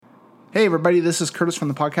Hey everybody, this is Curtis from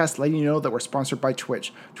the podcast letting you know that we're sponsored by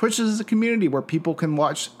Twitch. Twitch is a community where people can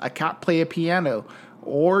watch a cat play a piano,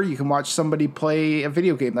 or you can watch somebody play a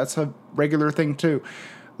video game. That's a regular thing too.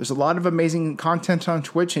 There's a lot of amazing content on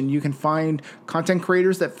Twitch, and you can find content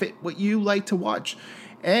creators that fit what you like to watch.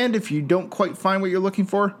 And if you don't quite find what you're looking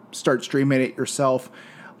for, start streaming it yourself.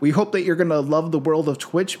 We hope that you're going to love the world of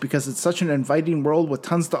Twitch because it's such an inviting world with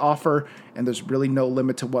tons to offer, and there's really no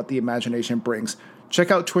limit to what the imagination brings. Check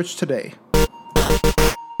out Twitch today.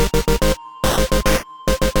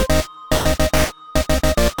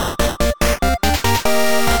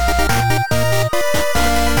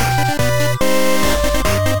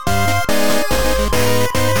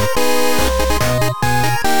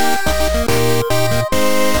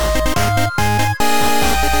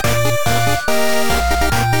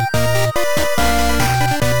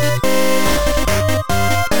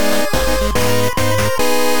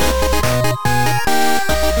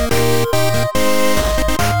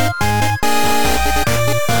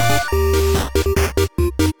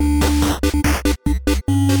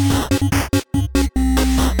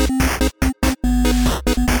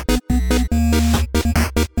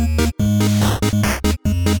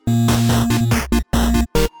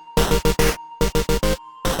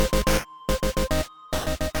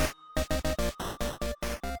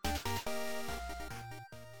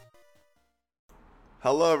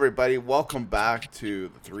 Hello, everybody. Welcome back to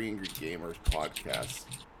the Three Angry Gamers podcast.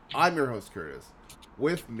 I'm your host, Curtis.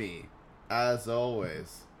 With me, as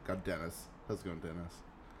always, got Dennis. How's it going, Dennis?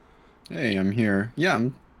 Hey, I'm here. Yeah,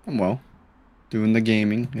 I'm well. Doing the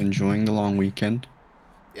gaming, enjoying the long weekend.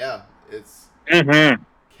 Yeah, it's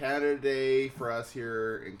Canada Day for us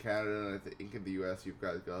here in Canada, and I think in the U.S. you've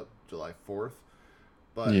got July 4th.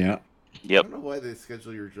 But Yeah. I don't know why they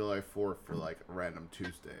schedule your July 4th for like a random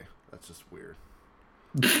Tuesday. That's just weird.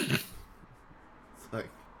 It's like,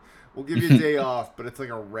 we'll give you a day off, but it's like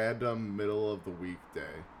a random middle of the week day.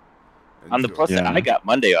 On the plus side, I got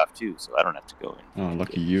Monday off too, so I don't have to go in. Oh,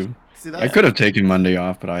 lucky you. See, I could have taken Monday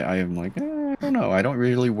off, but I am like, I don't know. I don't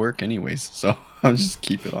really work anyways, so I'll just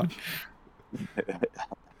keep it on.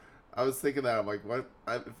 I was thinking that, I'm like,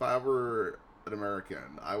 if I were an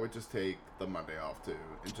American, I would just take the Monday off too,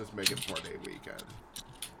 and just make it a 4-day weekend.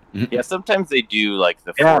 Yeah, sometimes they do like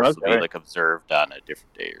the first will be like observed on a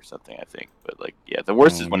different day or something, I think. But like, yeah, the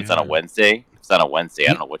worst is when it's on a Wednesday. If it's on a Wednesday, I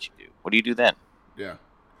don't know what you do. What do you do then? Yeah.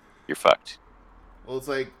 You're fucked. Well, it's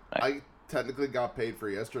like, I technically got paid for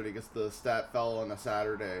yesterday because the stat fell on a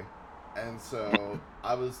Saturday. And so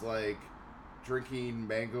I was like drinking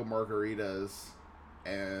mango margaritas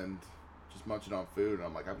and just munching on food. And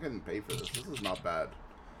I'm like, I'm getting paid for this. This is not bad.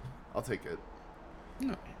 I'll take it.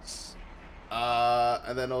 Nice.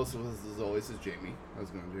 And then also, as always, is Jamie. How's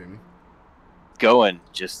it going, Jamie? Going,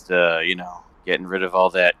 just, getting rid of all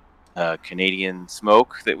that Canadian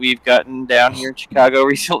smoke that we've gotten down here in Chicago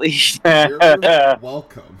recently. You're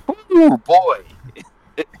welcome. Ooh, boy.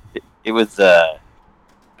 It was, I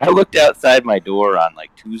looked outside my door on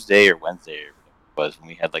like Tuesday or Wednesday or whatever it was when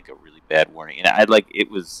we had like a really bad warning. And I'd like,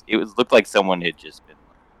 it looked like someone had just been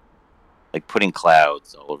like putting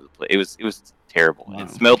clouds all over the place. It was terrible. Wow. It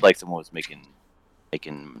smelled like someone was making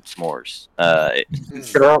s'mores.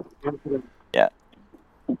 Yeah.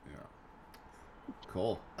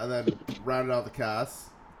 Cool. And then rounded out the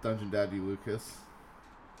cast, Dungeon Daddy Lucas.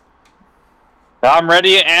 I'm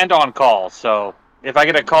ready and on call, so if I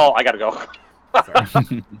get a call, I gotta go.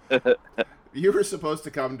 You were supposed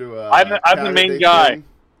to come to a I'm the main guy.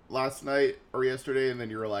 Last night or yesterday, and then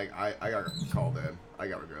you were like, I got called in. I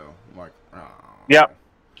gotta go. I'm like, oh. Yeah.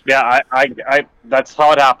 Yeah, I that's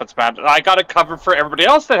how it happens, man. I got it covered for everybody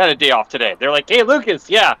else that had a day off today. They're like, hey, Lucas,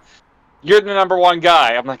 yeah, you're the number one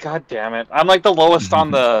guy. I'm like, God damn it. I'm like the lowest on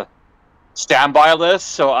the standby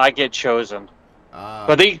list, so I get chosen.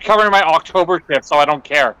 But they cover my October shift, so I don't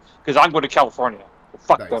care, because I'm going to California.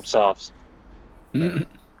 Fuck themselves.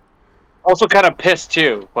 Also kind of pissed,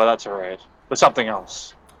 too, but that's all right. But something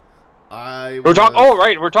else. We're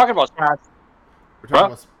talking about Smash.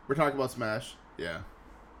 We're talking about Smash, yeah.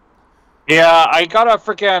 Yeah, I got a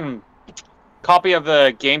freaking copy of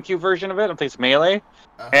the GameCube version of it. I think it's Melee.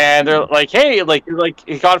 And they're like, hey, like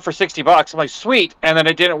you got it for $60. I'm like, sweet. And then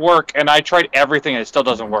it didn't work, and I tried everything, and it still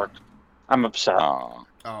doesn't work. I'm upset. Oh.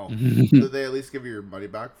 Did they at least give you your money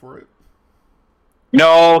back for it?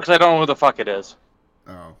 No, because I don't know who the fuck it is.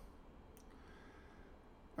 Oh.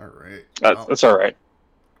 All right. That's all right.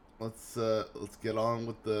 Let's get on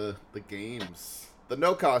with the games. The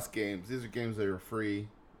no-cost games. These are games that are free,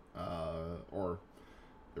 or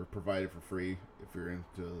they're provided for free if you're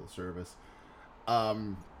into the service.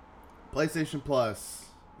 PlayStation Plus.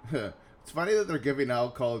 It's funny that they're giving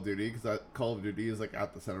out Call of Duty because Call of Duty is like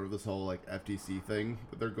at the center of this whole like FTC thing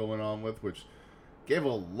that they're going on with, which gave a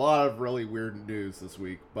lot of really weird news this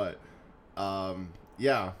week. But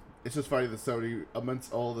yeah, it's just funny that Sony,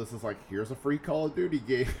 amidst all of this, is like, here's a free Call of Duty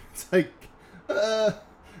game. It's like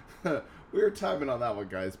weird timing on that one,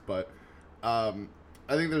 guys. But I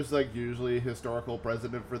think there's like usually a historical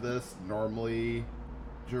precedent for this. Normally,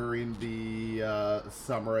 during the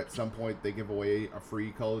summer, at some point, they give away a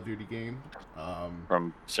free Call of Duty game.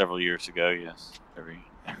 From several years ago, yes. I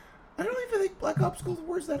don't even think Black Ops Cold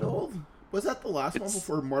War is that old. Was that the last one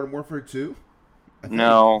before Modern Warfare 2?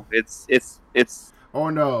 No, it's Oh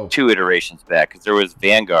no, 2 iterations back because there was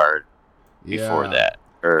Vanguard before that,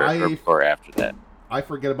 or after that. I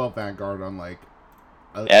forget about Vanguard on like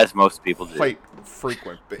as most people do. Quite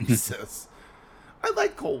frequent basis. I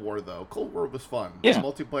like Cold War though. Cold War was fun. Yeah. The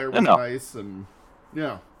multiplayer was nice, and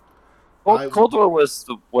yeah. Cold War was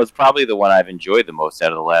probably the one I've enjoyed the most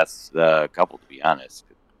out of the last couple, to be honest.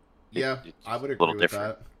 I would agree with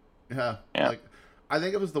different. that. Yeah, like I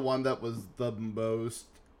think it was the one that was the most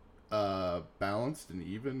balanced and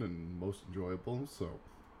even and most enjoyable. So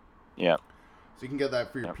yeah, so you can get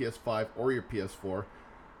that for your PS5 or your PS4.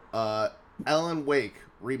 Alan Wake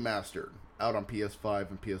Remastered out on PS5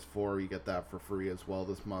 and PS4. You get that for free as well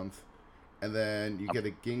this month. And then you get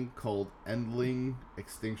a game called Endling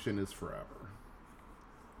Extinction is Forever.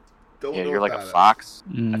 Don't know you're what like a that fox.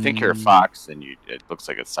 is. I think you're a fox, and it looks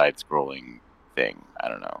like a side-scrolling thing. I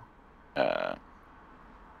don't know.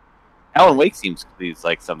 Alan Wake seems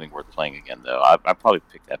like something worth playing again, though. I probably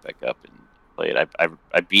pick that back up and play it.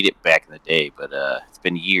 I beat it back in the day, but it's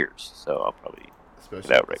been years, so I'll probably Especially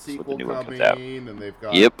get out right sequel before the new one coming, comes out. and they've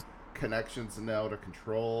got Yep. connections now to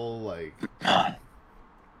Control. Like,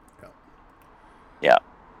 Yeah,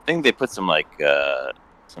 I think they put some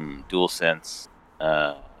some DualSense,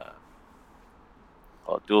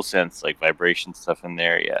 DualSense like vibration stuff in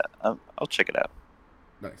there. Yeah, I'll check it out.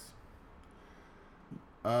 nice.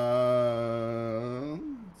 So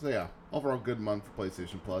yeah, overall good month for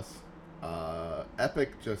PlayStation Plus.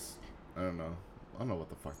 Epic just I don't know what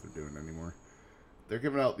the fuck they're doing anymore. They're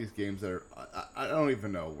giving out these games that are I don't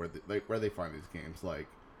even know where they find these games. Like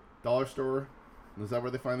Dollar Store, is that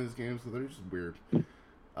where they find these games? So they're just weird.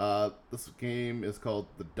 This game is called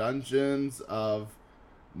The Dungeons of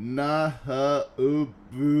Nahaubuk,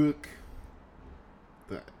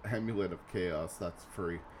 the Amulet of Chaos. That's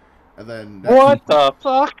free. And then What the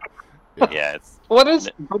fuck? Yeah, it's What is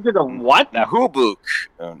what? Nahubuk.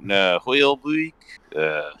 Nahuilbuk.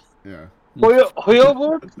 yeah.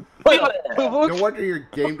 Huilbuk? No wonder your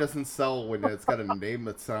game doesn't sell when it's got a name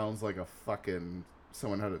that sounds like a fucking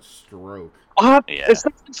someone had a stroke. What? Yeah. It's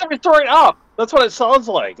something throwing up. That's what it sounds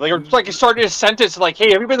like. Like it's like you started a sentence like,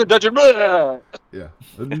 "Hey, have you been to the dungeon?" Blah. Yeah.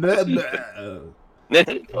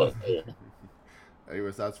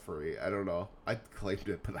 Anyways, that's free. I don't know. I claimed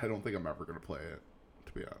it, but I don't think I'm ever gonna play it.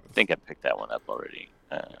 To be honest. I think I picked that one up already.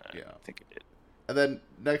 Yeah. I think I did. And then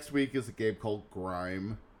next week is a game called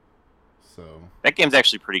Grime. So. That game's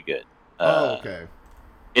actually pretty good. Okay.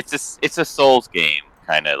 It's a Souls game,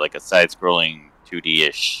 kind of like a side-scrolling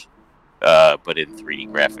 2D-ish, but in 3D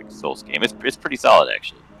graphics Souls game. It's pretty solid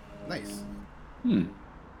actually. Nice.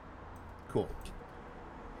 Cool.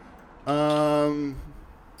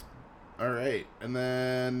 All right, and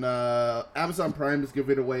then Amazon Prime is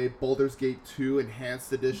giving away Baldur's Gate 2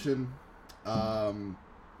 Enhanced Edition.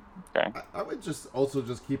 Okay. I would just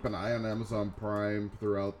keep an eye on Amazon Prime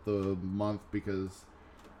throughout the month because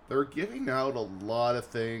they're giving out a lot of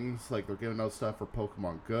things. Like they're giving out stuff for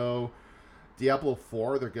Pokemon Go, Diablo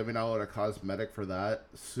 4. They're giving out a cosmetic for that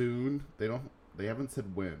soon. They haven't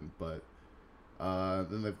said when, but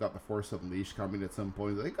then they've got the Force Unleashed coming at some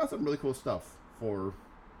point. They got some really cool stuff for.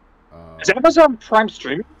 Is Amazon Prime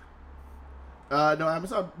streaming? No,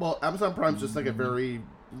 Amazon Prime's just like a very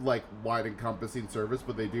like wide encompassing service,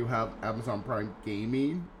 but they do have Amazon Prime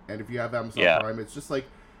Gaming, and if you have Amazon Prime, it's just like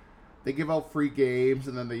they give out free games,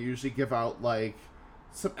 and then they usually give out like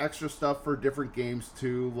some extra stuff for different games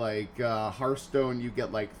too. Like Hearthstone, you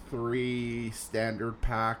get like 3 standard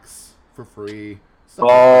packs for free.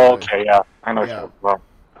 Okay, yeah, I know. Yeah. Well,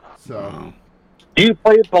 So. do you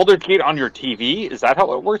play Baldur's Gate on your TV? Is that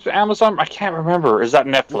how it works with Amazon? I can't remember. Is that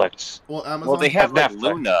Netflix? Well, Amazon. Well, they have like Netflix.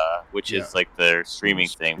 Luna, which is like their streaming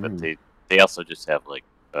thing, but they also just have like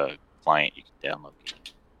a client you can download.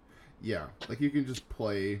 Yeah, like you can just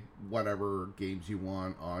play whatever games you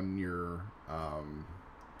want on your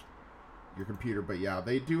computer. But yeah,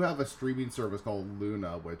 they do have a streaming service called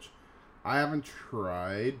Luna, which I haven't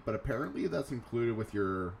tried, but apparently that's included with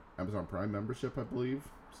your Amazon Prime membership, I believe.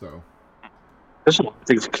 So This is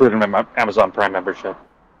things included in my Amazon Prime membership.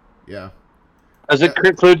 Yeah. Does it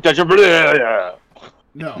include Dungeon?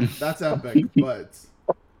 No, that's Epic, but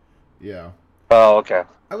yeah. Oh, okay.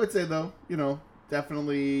 I would say though,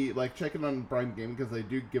 definitely like checking on Prime Gaming because they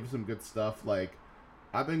do give some good stuff. Like,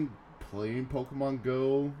 I've been playing Pokemon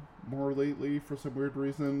Go more lately for some weird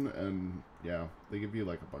reason, and yeah, they give you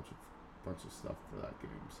like a bunch of stuff for that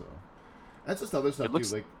game. So that's just other stuff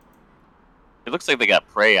too. Like, it looks like they got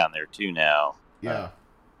Prey on there too now. Yeah.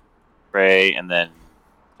 Prey, and then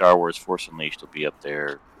Star Wars Force Unleashed will be up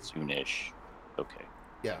there soonish. Okay.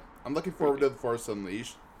 Yeah, I'm looking forward to the Force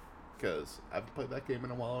Unleashed because I haven't played that game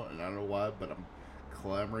in a while, and I don't know why, but I'm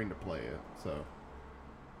clamoring to play it. So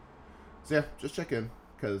yeah, just check in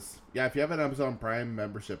because if you have an Amazon Prime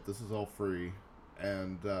membership, this is all free,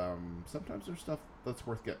 and sometimes there's stuff that's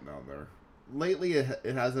worth getting on there. Lately, it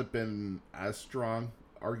hasn't been as strong,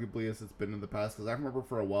 arguably, as it's been in the past. Because I remember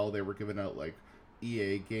for a while they were giving out like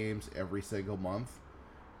EA games every single month,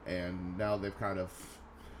 and now they've kind of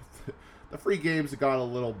the free games got a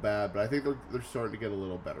little bad, but I think they're starting to get a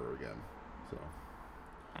little better again. So,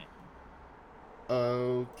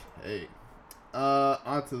 okay,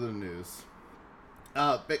 on to the news.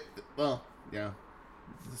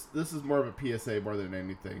 This is more of a PSA more than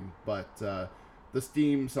anything, but the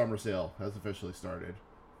Steam Summer Sale has officially started.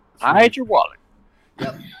 Hide your wallet.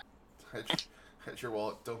 Yep. Hide your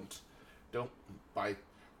wallet. Don't buy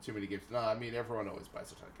too many games. No, I mean, everyone always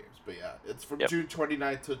buys a ton of games. But yeah, it's from June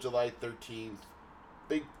 29th to July 13th.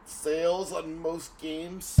 Big sales on most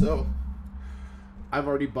games. So I've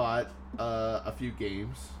already bought a few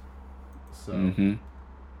games. So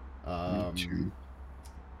I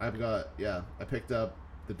picked up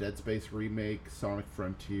the Dead Space remake, Sonic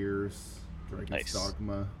Frontiers, Dragon's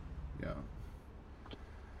Dogma. Yeah.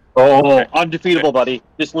 Oh, undefeatable, buddy.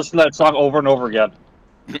 Just listen to that song over and over again.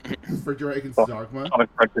 For Dragon's Dogma?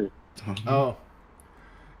 Oh.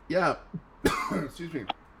 Yeah. Excuse me.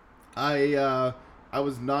 I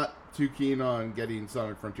was not too keen on getting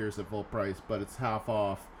Sonic Frontiers at full price, but it's half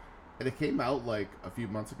off. And it came out like a few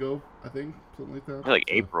months ago, I think. Something like that. Like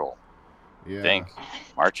April. Yeah. I think.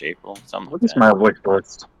 March, April. Something Look at my wish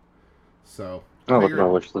list. So. Look at my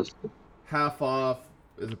wish list. Half off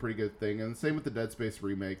is a pretty good thing. And same with the Dead Space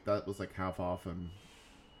remake. That was like half off, and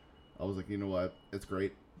I was like, you know what? It's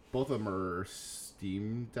great. Both of them are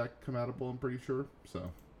Steam Deck compatible, I'm pretty sure. So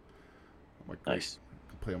I'm like, nice. I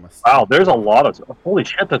can play on my Steam. Wow, there's a lot of holy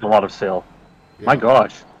shit. There's a lot of sale. Yeah. My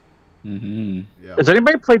gosh. Mm-hmm. Yeah. Has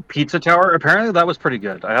anybody played Pizza Tower? Apparently, that was pretty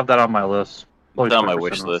good. I have that on my list. It's on my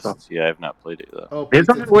wish list. Yeah, I have not played it though. Oh, it's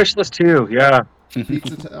on my wish list too. Yeah.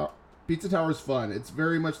 Pizza Tower is fun. It's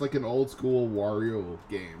very much like an old school Wario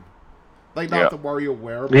game. Like not the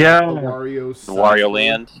WarioWare, but the Wario. The Wario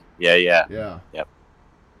Land. Yeah. Yeah. Yep.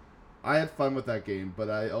 I had fun with that game, but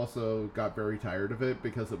I also got very tired of it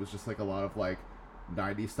because it was just like a lot of like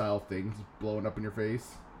 90s style things blowing up in your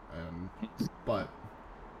face. But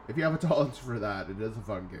if you have a tolerance for that, it is a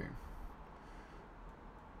fun game.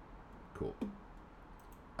 Cool.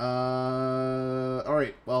 All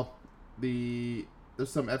right. Well, there's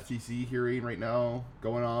some FTC hearing right now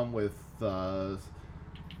going on with Microsoft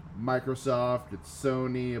and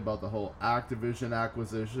Sony about the whole Activision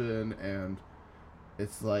acquisition, and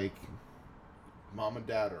it's like mom and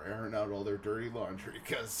dad are airing out all their dirty laundry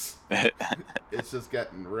because it's just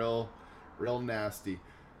getting real nasty.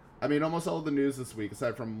 I mean, almost all of the news this week,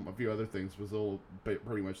 aside from a few other things, was all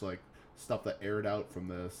pretty much like stuff that aired out from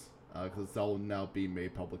this because it's all now being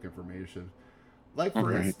made public information. Like,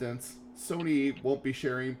 for instance, Sony won't be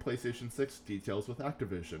sharing PlayStation 6 details with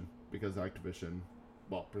Activision because Activision,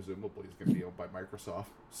 well, presumably is going to be owned by Microsoft.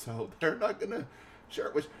 So they're not going to share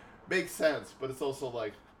it, which makes sense, but it's also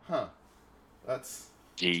like, that's...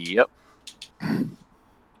 Yep.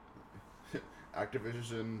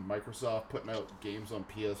 Activision, Microsoft putting out games on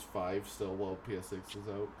PS5 still while PS6 is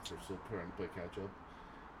out because they're still trying to play catch-up.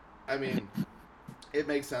 I mean, it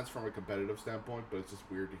makes sense from a competitive standpoint, but it's just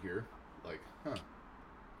weird to hear. Like,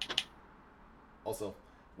 Also,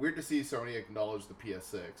 weird to see Sony acknowledge the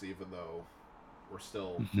PS6, even though we're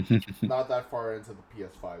still not that far into the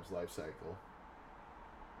PS5's life cycle.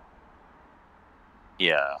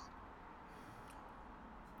 Yeah.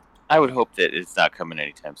 I would hope that it's not coming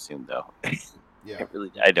anytime soon, though. Yeah.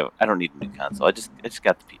 I don't need a new console. I just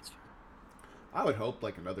got the PS5. I would hope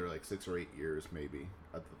like another 6 or 8 years, maybe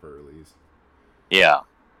at the very least. Yeah.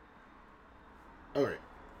 All right.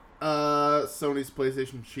 Sony's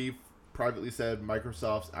PlayStation chief privately said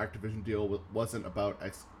Microsoft's Activision deal wasn't about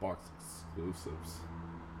Xbox exclusives.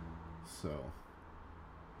 So,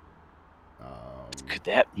 could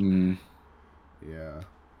that be? Yeah.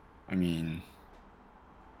 I mean,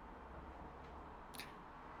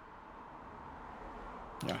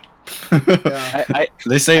 Yeah. Yeah.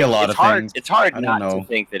 They say a lot it's of hard. things. It's hard I don't not know. to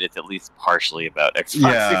think that it's at least partially about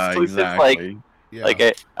Xbox Yeah, exclusives. exactly. Yeah.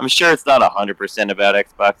 Like I'm sure it's not 100% about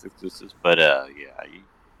Xbox exclusives, but yeah,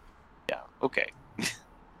 okay.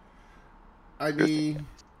 I mean,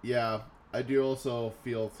 yeah, I do also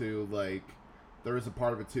feel too like there is a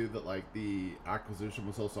part of it too that like the acquisition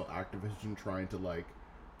was also Activision trying to like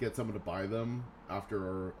get someone to buy them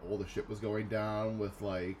after all the shit was going down with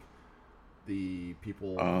like the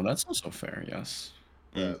people, Oh, that's also fair. Yes.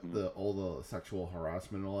 the all the sexual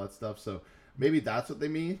harassment and all that stuff. So maybe that's what they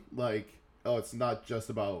mean. Like, oh, it's not just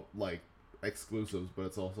about like exclusives, but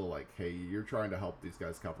it's also like, hey, you're trying to help these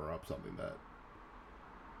guys cover up something that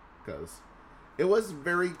because. It was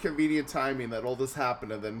very convenient timing that all this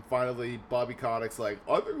happened, and then finally Bobby Kotick's like,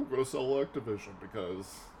 I think I'm gonna sell Activision because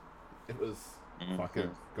it was fucking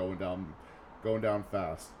going down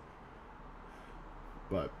fast.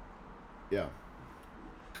 But yeah,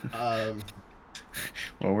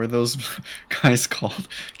 What were those guys called?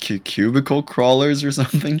 Cubicle crawlers or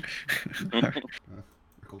something?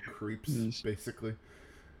 creeps basically.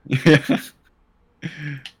 Yeah.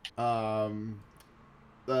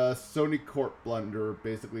 The Sony Corp blunder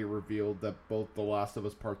basically revealed that both The Last of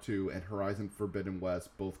Us Part 2 and Horizon Forbidden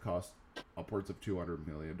West both cost upwards of $200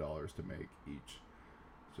 million to make each,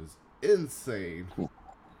 which is insane. Cool.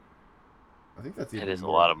 I think that's It even is a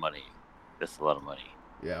more. lot of money. That's a lot of money.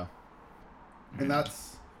 Yeah, and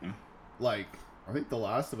that's like I think The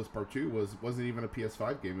Last of Us Part 2 wasn't even a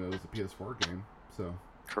PS5 game; it was a PS4 game. So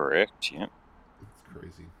Correct. Yeah. it's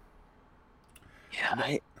crazy.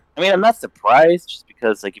 Yeah. I mean, I'm not surprised, just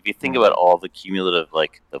because, like, if you think about all the cumulative,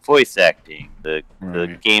 like, the voice acting, the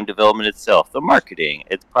Right. game development itself, the marketing,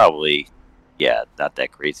 it's probably, not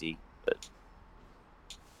that crazy, but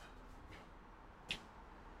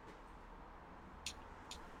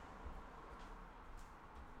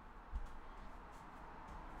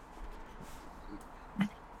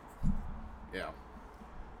Yeah,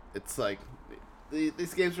 it's like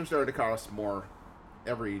these games are starting to cost more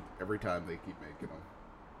every time they keep making them.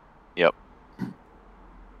 yep.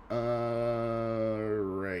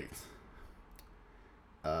 Right.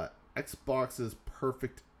 Xbox's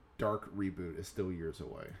Perfect Dark reboot is still years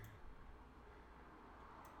away,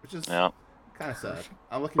 which is Yeah. kind of sad.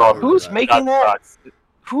 I'm looking. Well, forward to Who's that. making that?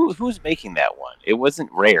 Who's making that one? It wasn't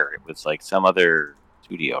Rare. It was like some other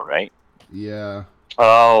studio, right? Yeah.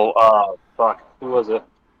 Oh, fuck. Who was it?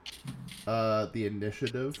 The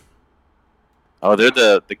Initiative. Oh, they're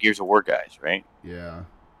the Gears of War guys, right? Yeah.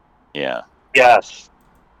 Yeah. Yes.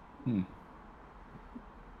 Yeah.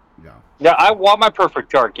 Yeah, I want my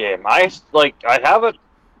Perfect Dark game. I have it. It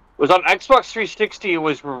was on Xbox 360. It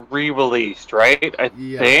was re-released, right? I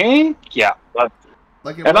Yeah. think. Yeah. Like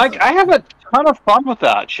it And wasn't- I have a ton of fun with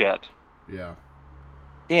that shit. Yeah.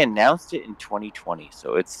 They announced it in 2020,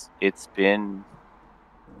 so it's been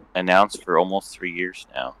announced for almost 3 years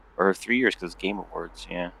now, or 3 years because Game Awards,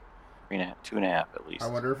 2.5 at least. I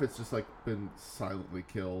wonder if it's just like been silently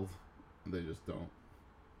killed, and they just don't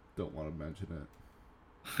want to mention it.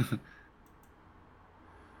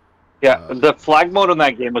 Yeah, the flag mode in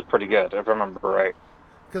that game was pretty good, if I remember right.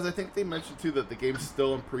 Because I think they mentioned too that the game's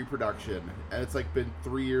still in pre-production, and it's like been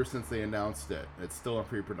 3 years since they announced it. It's still in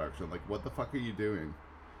pre-production. Like, what the fuck are you doing?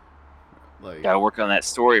 Like, Gotta work on that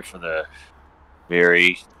story for the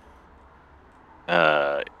very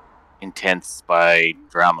intense spy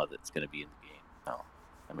drama that's gonna be in the game. So,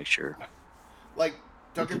 I make sure. like,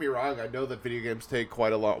 don't get me wrong. I know that video games take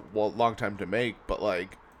quite a long time to make, but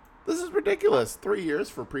like, this is ridiculous. 3 years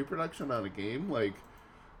for pre-production on a game. Like,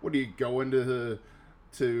 what do you go into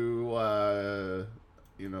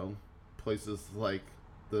places like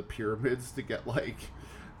the pyramids to get like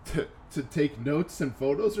to take notes and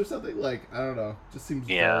photos or something? Like, I don't know. Just seems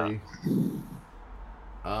Yeah.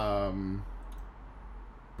 very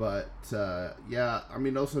but yeah, I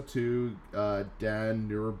mean also too Dan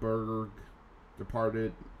Neuberger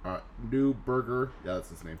departed Neuberger, yeah, that's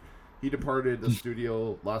his name. He departed the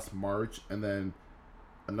studio last March, and then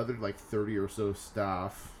another like 30 or so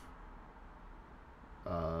staff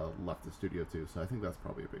left the studio too. So I think that's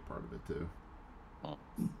probably a big part of it too.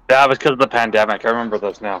 Yeah, it was because of the pandemic. I remember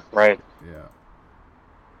this now, right? Yeah.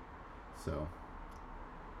 So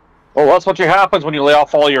Well, that's what happens when you lay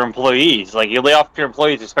off all your employees. Like, you lay off your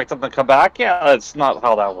employees, expect them to come back? Yeah, that's not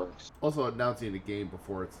how that works. also announcing a game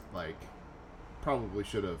before it's like probably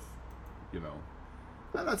should have,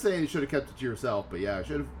 I'm not saying you should have kept it to yourself, but yeah,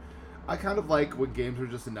 should have. I kind of like when games are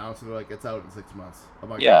just announced and they're like, it's out in 6 months. I'm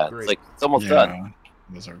like, Yeah, great. it's like it's almost done.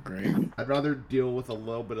 Those are great. I'd rather deal with a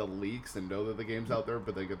little bit of leaks and know that the game's out there,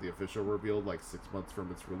 but they get the official reveal like 6 months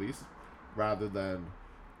from its release, rather than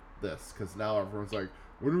this, because now everyone's like,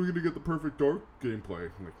 when are we gonna get the perfect dark gameplay?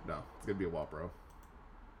 I'm like, no, it's gonna be a while, bro.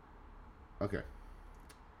 Okay.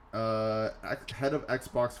 Head of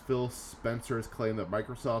Xbox Phil Spencer has claimed that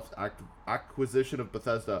Microsoft's acquisition of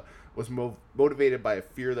Bethesda was motivated by a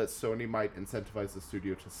fear that Sony might incentivize the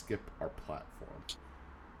studio to skip our platform.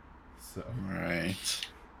 So. Right.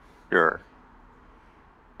 Sure.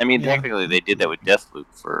 I mean, Yeah. technically, they did that with Deathloop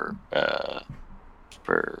for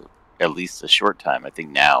at least a short time. I think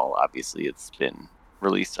now, obviously, it's been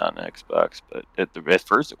released on Xbox, but at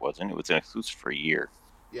first it wasn't. It was an exclusive for a year.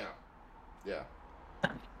 Yeah. Yeah.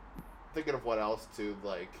 Thinking of what else to,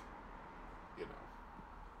 like, you know.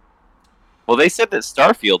 Well, they said that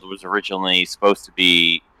Starfield was originally supposed to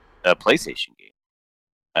be a PlayStation game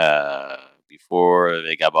before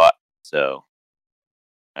they got bought. So,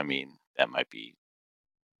 I mean, that might be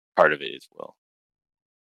part of it as well.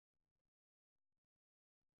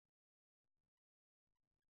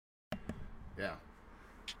 Yeah.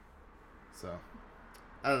 So,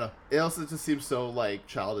 I don't know. It also just seems so, like,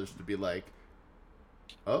 childish to be like,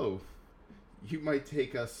 oh, you might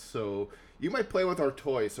take us, so you might play with our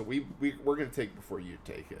toys, so we're going to take it before you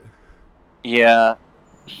take it. Yeah.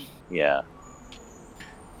 Yeah.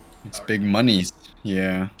 It's big monies.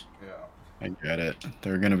 Yeah, Yeah. I get it.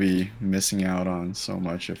 They're gonna be missing out on so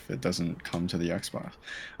much if it doesn't come to the Xbox.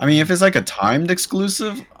 I mean, if it's like a timed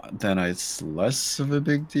exclusive, then it's less of a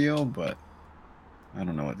big deal. But I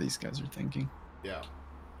don't know what these guys are thinking. Yeah.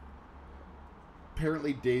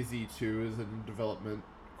 Apparently, DayZ 2 is in development,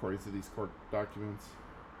 according to these court documents.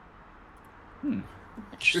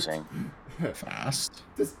 Interesting. Fast.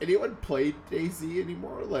 Does anyone play DayZ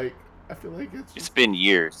anymore? Like, I feel like it's It's just... been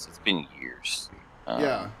years. It's been years.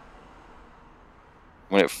 yeah.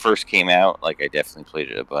 When it first came out, like I definitely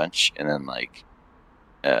played it a bunch, and then like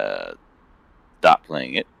stopped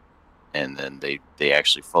playing it, and then they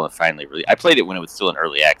actually finally really. I played it when it was still in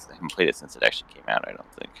early access. I haven't played it since it actually came out. I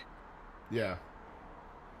don't think. Yeah.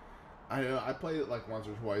 I know. I played it like once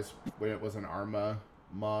or twice when it was an Arma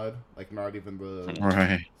mod, like not even the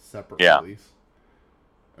Right. separate Yeah. release,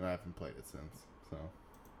 and I haven't played it since. So,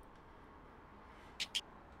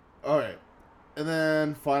 all right, and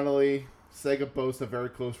then finally, Sega boasts a very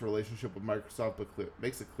close relationship with Microsoft, but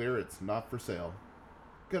makes it clear it's not for sale.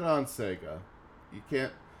 Good on Sega. You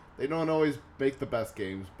can't. They don't always make the best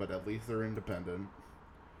games, but at least they're independent.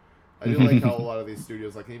 I do like how a lot of these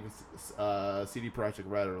studios, like even CD Projekt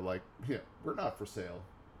Red, are like, yeah, we're not for sale.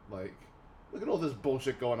 Like, look at all this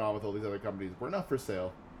bullshit going on with all these other companies. We're not for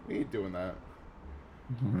sale. We ain't doing that.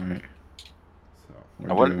 Right. So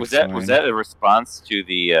We're doing Was fine. that a response to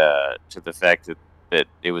the fact that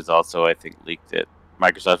it was also, I think, leaked that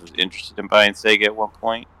Microsoft was interested in buying Sega at one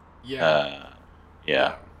point? yeah,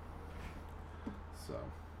 Yeah. So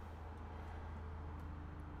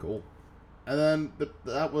cool. And then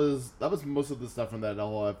that was most of the stuff from that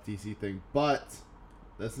LFTC thing, but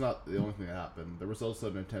that's not the only thing that happened. There was also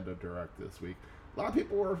a Nintendo Direct this week. A lot of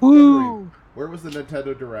people were wondering, where was the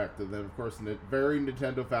Nintendo Direct? And then, of course, in very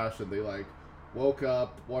Nintendo fashion, they like woke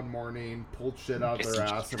up one morning, pulled shit out of their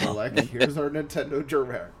ass, and were like, "Here's our Nintendo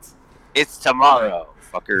Direct. It's tomorrow,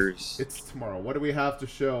 fuckers. It's tomorrow. What do we have to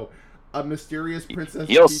show? A mysterious Princess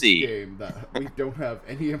You'll Peach see. game that we don't have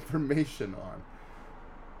any information on."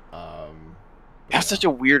 That's such a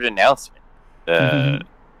weird announcement.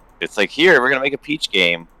 It's like, here, we're gonna make a Peach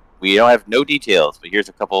game. We don't have no details, but here's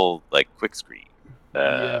a couple like quick screen.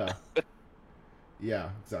 Yeah,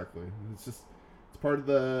 exactly. It's part of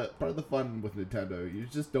the fun with Nintendo. You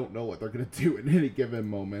just don't know what they're gonna do in any given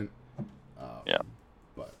moment. Yeah.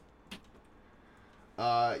 But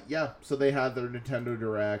yeah. So they had their Nintendo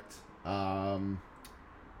Direct.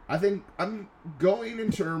 I think I'm going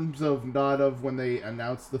in terms of not of when they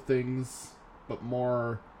announced the things, but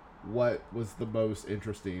more what was the most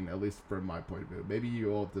interesting, at least from my point of view. Maybe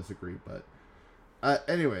you all disagree, but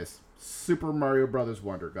anyways, Super Mario Brothers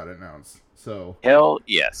Wonder got announced. So Hell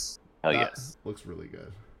yes. Hell that yes. looks really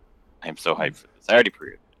good. I'm so hyped for this. I already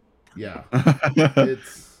pre-ordered. Yeah, Mm-hmm.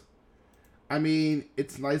 I mean,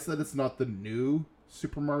 it's nice that it's not the new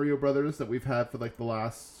Super Mario Brothers that we've had for like the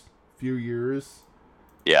last few years.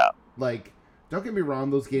 Yeah. Like, don't get me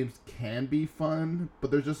wrong, those games can be fun,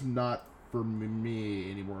 but they're just not for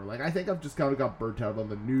me anymore. Like, I think I've just kind of got burnt out on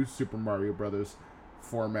the new Super Mario Brothers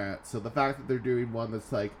format. So the fact that they're doing one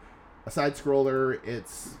that's like a side scroller,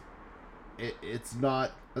 it's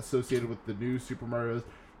not associated with the new Super Mario's,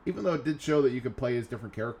 even though it did show that you could play as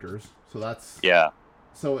different characters. So that's Yeah.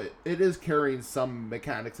 so it is carrying some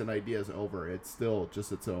mechanics and ideas over. It's still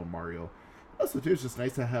just its own Mario. Also, too, it's just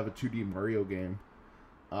nice to have a 2D Mario game.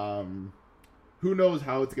 who knows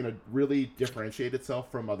how it's gonna really differentiate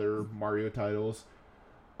itself from other Mario titles.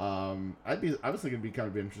 I was thinking it'd be kind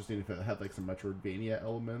of interesting if it had like some Metroidvania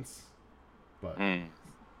elements, but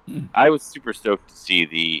I was super stoked to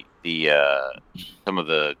see the some of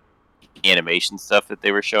the animation stuff that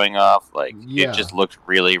they were showing off. Like Yeah. it just looked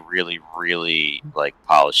really, really, really like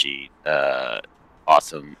polishy.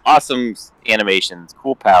 Awesome animations,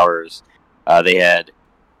 cool powers. They had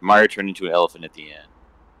Mario turn into an elephant at the end.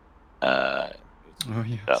 Oh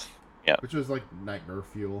yes. Stuff. Yeah. which was like nightmare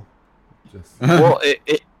fuel. Just Well,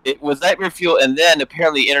 it was Nightmare Fuel, and then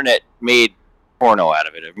apparently internet made porno out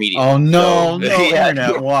of it immediately. Oh no, So, no yeah.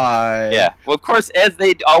 internet. Why? Yeah. Well, of course, as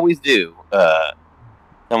they always do,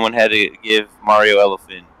 someone had to give Mario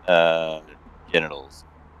Elephant genitals.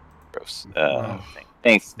 Gross. Wow.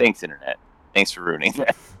 Thanks, internet. Thanks for ruining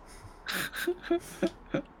that.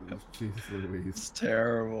 Jesus Louise. It's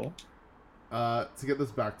terrible. To get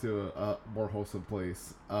this back to a more wholesome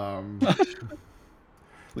place,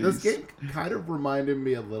 Please. this game kind of reminded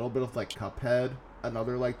me a little bit of like Cuphead and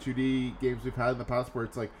other like 2D games we've had in the past, where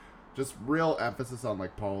it's like just real emphasis on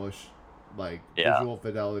like polish, like Yeah. visual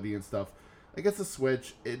fidelity and stuff. I guess the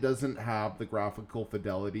Switch, it doesn't have the graphical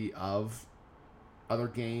fidelity of other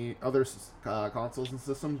consoles and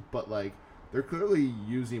systems, but like they're clearly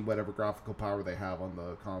using whatever graphical power they have on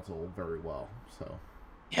the console very well. So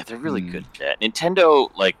Yeah, they're really good at that. Nintendo,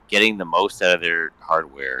 like, getting the most out of their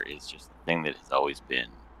hardware is just the thing that has always been,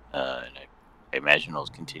 and I imagine it'll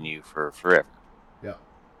continue for forever. yeah,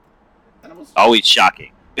 and Always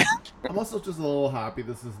shocking. I'm also just a little happy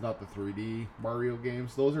this is not the 3D Mario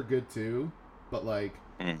games. Those are good too, but like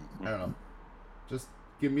Mhm. I don't know, just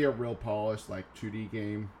give me a real polished like 2D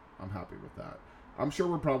game. I'm happy with that. I'm sure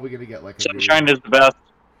we're probably gonna get like a Sunshine new is the best.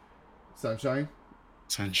 Sunshine.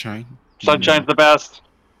 Sunshine. Sunshine's the best.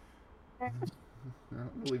 I'm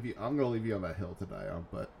gonna leave you on that hill to die on,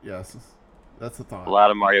 but yes, that's the thought. A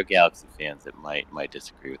lot of Mario Galaxy fans that might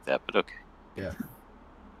disagree with that, but okay. Yeah,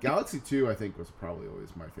 Galaxy 2 I think was probably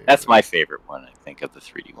always my favorite. That's my favorite one, I think, of the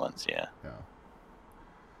 3D ones, yeah. Yeah.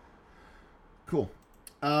 Cool.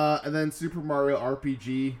 And then Super Mario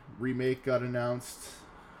RPG remake got announced.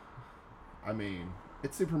 I mean,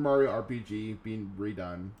 it's Super Mario RPG being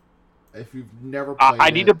redone. If you've never played I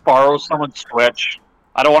need to borrow someone's Switch.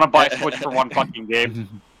 I don't want to buy a Switch for one fucking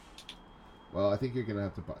game. Well, I think you're gonna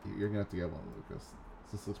have to get one, Lucas.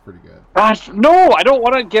 This looks pretty good. Gosh, no, I don't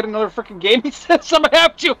want to get another freaking game. He says I'm gonna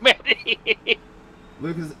have too many.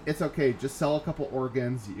 Lucas, it's okay. Just sell a couple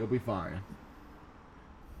organs. You'll be fine.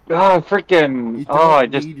 Oh, freaking! You Oh, I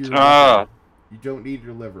don't just. need your liver. You don't need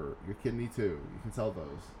your liver. Your kidney too. You can sell those.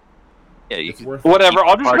 Yeah, you It's can, worth it. Whatever.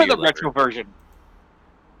 I'll just Party play the liver. retro version.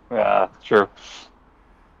 Yeah, true.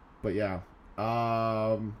 But yeah,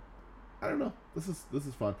 I don't know. This is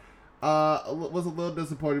fun. Was a little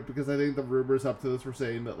disappointed because I think the rumors up to this were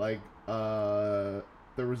saying that like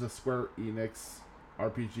there was a Square Enix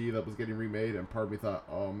RPG that was getting remade, and part of me thought,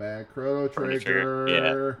 oh man, Chrono Trigger.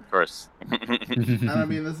 Yeah, of course. And I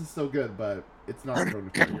mean, this is still good, but it's not Chrono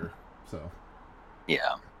Trigger. So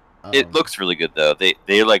Yeah. It looks really good though.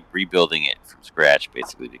 They're like rebuilding it from scratch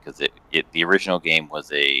basically because the original game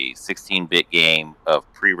was a 16-bit game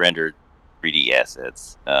of pre-rendered 3D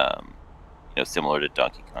assets, similar to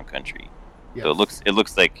Donkey Kong Country. yes. So it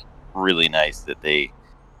looks like really nice that they're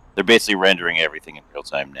basically rendering everything in real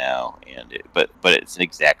time now, but it's an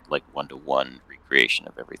exact like 1-to-1 recreation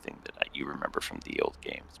of everything that you remember from the old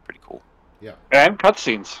game. It's pretty cool. Yeah. And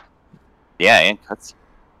cutscenes. Yeah, and cutscenes.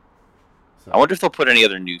 So, I wonder if they'll put any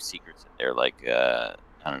other new secrets in there. Like I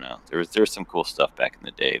don't know. There was some cool stuff back in the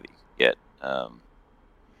day that you could get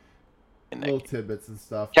in that little game. tidbits and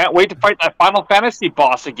stuff. Can't wait to fight that Final Fantasy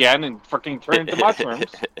boss again and freaking turn into mushrooms.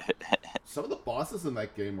 Some of the bosses in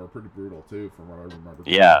that game were pretty brutal too, from what I remember.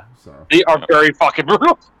 Yeah. So They are very fucking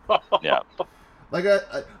brutal. Yeah. like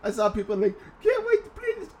I saw people like, can't wait to play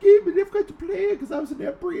this game and never got to play it because I was an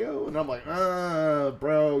embryo, and I'm like,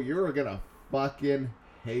 bro, you're gonna fucking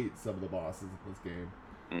hate some of the bosses in this game.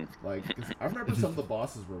 Like, 'cause I remember some of the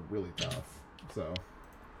bosses were really tough. So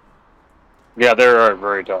Yeah, they're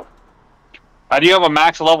very tough. I do have a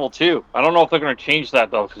max level too. I don't know if they're going to change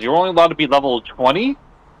that though, because you're only allowed to be level 20,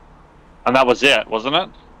 and that was it, wasn't it?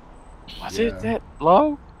 Was Yeah. it that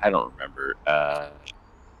low? I don't remember.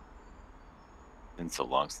 Been so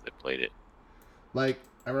long since I played it. like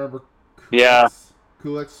I remember, Kulix, Yeah.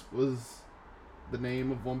 Kulix was the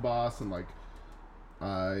name of one boss, and like,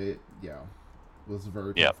 was a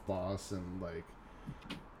very Yep. tough boss, and like,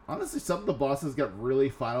 honestly, some of the bosses got really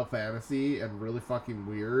Final Fantasy and really fucking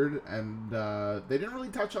weird, and they didn't really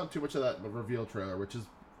touch on too much of that in the reveal trailer, which is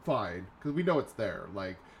fine because we know it's there.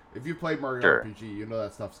 Like, If you played Mario Sure. RPG, you know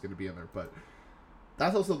that stuff's going to be in there. But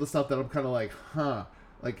that's also the stuff that I'm kind of like,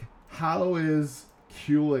 like, how is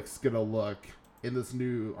Culex going to look in this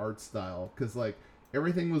new art style? Because, like,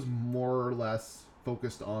 everything was more or less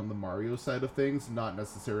focused on the Mario side of things, not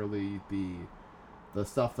necessarily the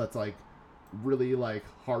stuff that's, like, really, like,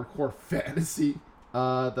 hardcore fantasy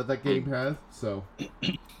that game has. So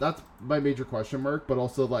that's my major question mark. But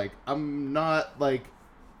also, like, I'm not, like,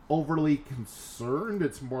 overly concerned.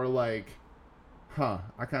 It's more like, I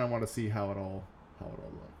kind of want to see how it all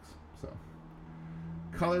looks. So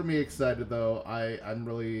color me excited, though. I'm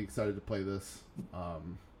really excited to play this.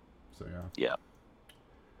 So yeah.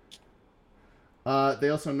 Yeah. They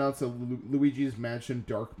also announced a Luigi's Mansion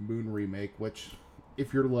Dark Moon remake, which,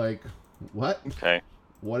 if you're like, what? Okay.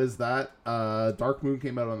 What is that? Dark Moon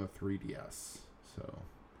came out on the 3DS. So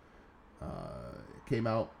it came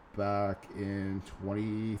out back in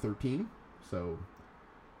 2013. So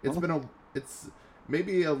it's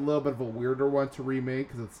maybe a little bit of a weirder one to remake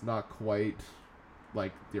because it's not quite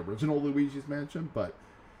like the original Luigi's Mansion, but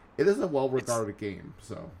it is a well-regarded game.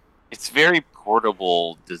 So It's very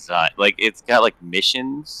portable design. Like, it's got, like,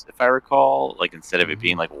 missions, if I recall. Like, instead of it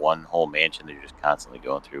being, like, one whole mansion that you're just constantly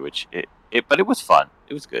going through, but it was fun.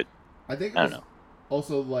 It was good. I think I don't know.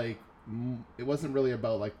 also, like, it wasn't really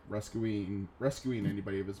about, like, rescuing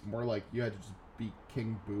anybody. It was more like you had to just beat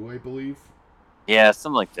King Boo, I believe. Yeah,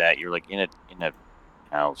 something like that. You're, like, in a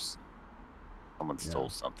house. Someone Yeah. stole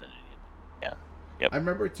something. I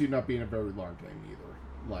remember it too not being a very long game either.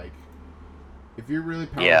 Like, if you're really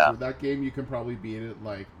powered Yeah. through that game, you can probably beat it in,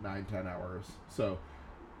 like, 9-10 hours. So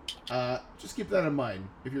just keep that in mind.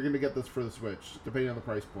 If you're going to get this for the Switch, depending on the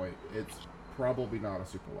price point, it's probably not a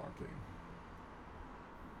super long game.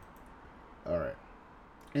 Alright.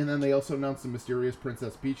 And then they also announced the Mysterious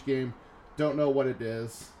Princess Peach game. Don't know what it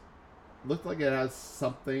is. Looked like it has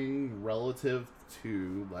something relative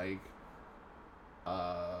to, like,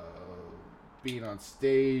 being on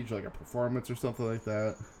stage, like a performance or something like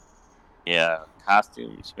that. Yeah,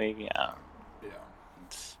 costumes, maybe. I don't know. Yeah.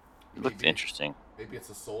 It looked Maybe. interesting. Maybe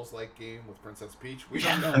it's a Souls-like game with Princess Peach. We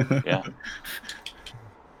don't know. Yeah.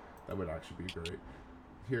 That would actually be great.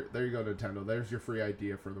 There you go, Nintendo. There's your free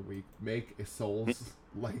idea for the week. Make a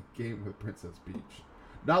Souls-like game with Princess Peach.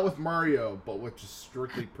 Not with Mario, but with just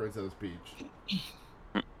strictly Princess Peach.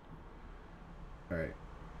 Alright.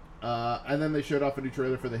 And then they showed off a new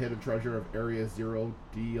trailer for the Hidden Treasure of Area Zero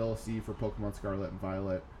DLC for Pokemon Scarlet and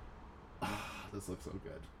Violet. This looks so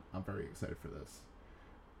good. I'm very excited for this.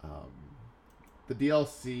 The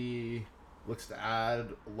DLC looks to add,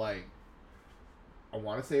 like, I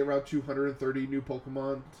want to say around 230 new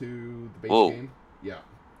Pokemon to the base game. Yeah.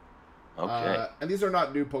 Okay. And these are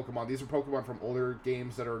not new Pokemon. These are Pokemon from older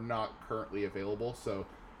games that are not currently available. So,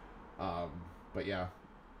 but yeah.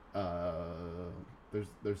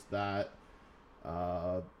 There's that.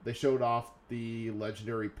 They showed off the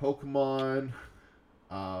legendary Pokemon.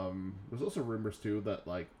 There's also rumors too that,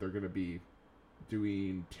 like, they're gonna be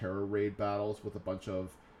doing Terra Raid battles with a bunch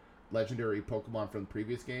of legendary Pokemon from the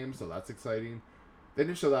previous game, so that's exciting. They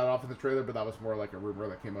didn't show that off in the trailer, but that was more like a rumor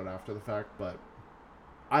that came out after the fact. But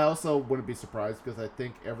I also wouldn't be surprised because I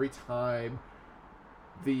think every time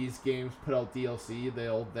these games put out DLC,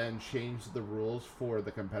 they'll then change the rules for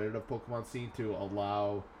the competitive Pokemon scene to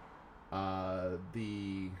allow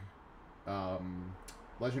the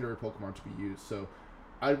legendary Pokemon to be used. So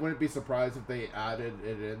I wouldn't be surprised if they added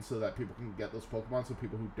it in so that people can get those Pokemon, so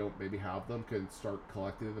people who don't maybe have them can start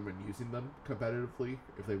collecting them and using them competitively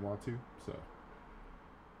if they want to. So,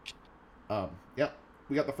 yeah,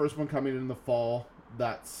 we got the first one coming in the fall.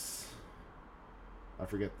 That's, I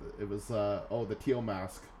forget, it was, the Teal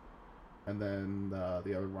Mask, and then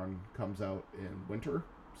the other one comes out in winter.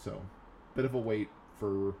 So, bit of a wait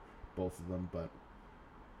for both of them, but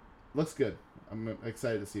looks good. I'm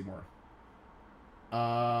excited to see more.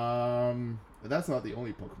 That's not the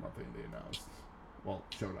only Pokemon thing they announced. Well,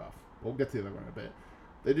 showed off. We'll get to the other one in a bit.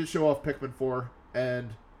 They did show off Pikmin 4,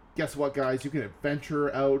 and guess what, guys? You can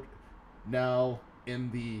adventure out now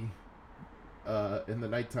in the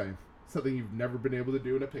nighttime. Something you've never been able to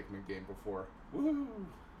do in a Pikmin game before. Woo!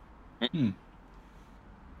 I've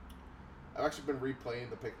actually been replaying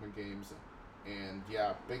the Pikmin games, and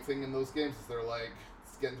yeah, big thing in those games is they're like,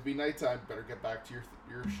 it's getting to be nighttime. Better get back to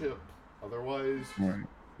your ship, otherwise you're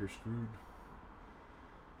screwed.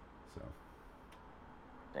 So.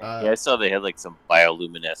 Yeah, I saw they had like some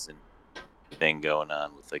bioluminescent thing going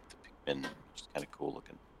on with like the Pikmin, which is kind of cool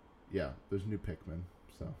looking. Yeah, there's new Pikmin.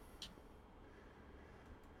 So.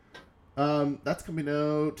 That's coming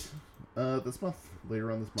out this month,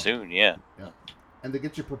 later on this month. Soon, yeah. And to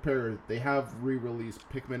get you prepared, they have re-released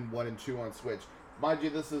Pikmin 1 and 2 on Switch. Mind you,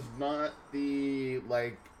 this is not the,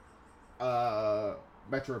 like,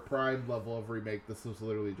 Metroid Prime level of remake. This was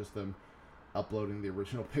literally just them uploading the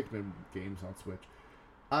original Pikmin games on Switch.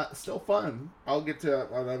 Still fun. I'll get to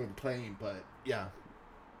what I've been playing, but yeah.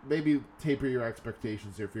 Maybe taper your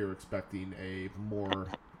expectations if you're expecting a more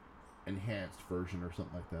enhanced version or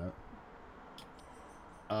something like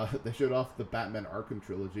that. They showed off the Batman Arkham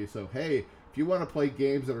trilogy, so hey, if you want to play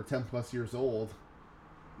games that are 10 plus years old,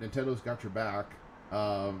 Nintendo's got your back.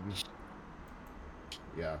 Yeah,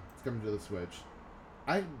 it's coming to the Switch.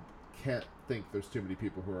 I can't think there's too many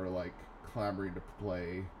people who are like clamoring to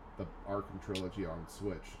play the Arkham trilogy on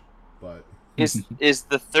Switch, but is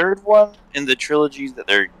the third one in the trilogy that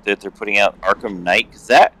they're putting out Arkham Knight? Because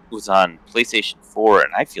that was on PlayStation 4,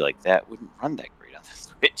 and I feel like that wouldn't run that great on the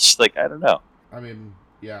Switch. Like, I don't know. I mean,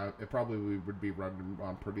 yeah, it probably would be running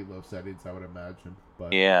on pretty low settings, I would imagine.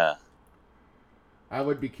 But yeah, I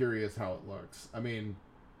would be curious how it looks. I mean,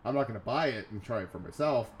 I'm not going to buy it and try it for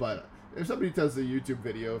myself, but if somebody does a YouTube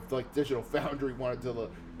video, if like Digital Foundry wanted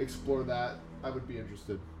to explore that, I would be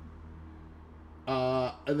interested.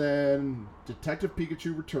 And then Detective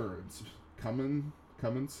Pikachu Returns, coming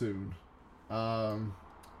soon.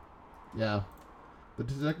 Yeah, the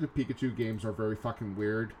Detective Pikachu games are very fucking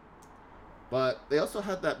weird, but they also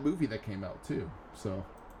had that movie that came out too. So,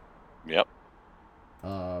 yep.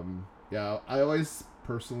 Yeah, I always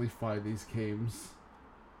personally find these games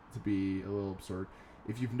to be a little absurd.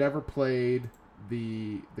 If you've never played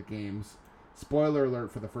the games, spoiler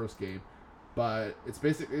alert for the first game. But it's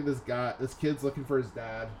basically this kid's looking for his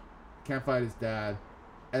dad, can't find his dad,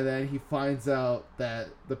 and then he finds out that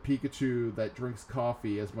the Pikachu that drinks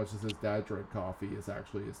coffee as much as his dad drank coffee is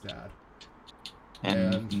actually his dad.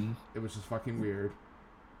 And it was just fucking weird.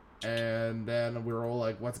 And then we were all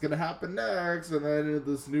like, what's gonna happen next? And then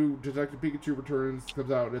this new Detective Pikachu Returns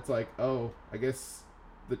comes out, and it's like, oh, I guess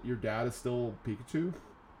that your dad is still Pikachu?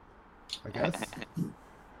 I guess?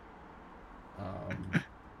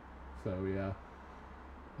 So yeah,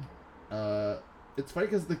 it's funny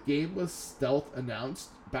because the game was stealth announced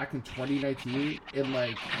back in 2019 in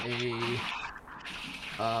like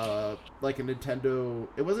a Nintendo.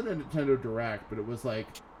 It wasn't a Nintendo Direct, but it was like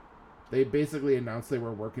they basically announced they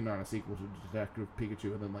were working on a sequel to Detective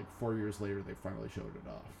Pikachu, and then like 4 years later they finally showed it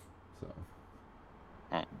off.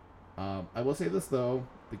 So, I will say this though,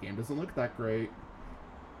 the game doesn't look that great.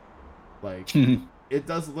 Like, it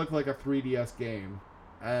does look like a 3DS game.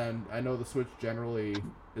 And I know the Switch generally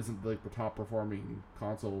isn't like the top performing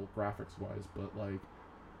console graphics wise, but like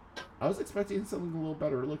I was expecting something a little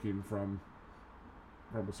better looking from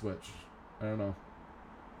the Switch. I don't know.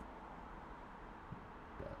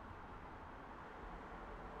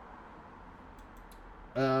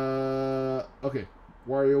 But, okay.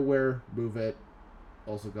 WarioWare Move It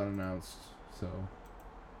also got announced. So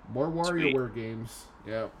more WarioWare games.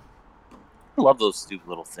 Yeah. I love those stupid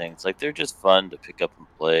little things. Like, they're just fun to pick up and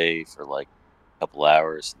play for like a couple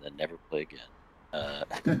hours and then never play again.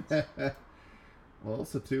 Well,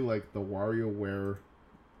 also too, like the WarioWare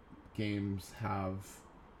games have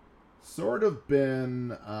sort of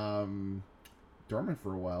been dormant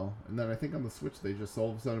for a while, and then I think on the Switch they just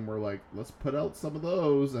all of a sudden were like, let's put out some of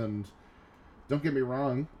those. And don't get me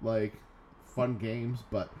wrong, like fun games,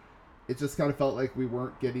 but it just kind of felt like we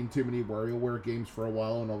weren't getting too many WarioWare games for a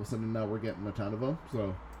while, and all of a sudden now we're getting a ton of them.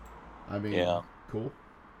 So, I mean, yeah, cool.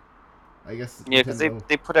 I guess. Yeah, because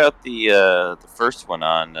they put out the first one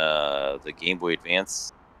on the Game Boy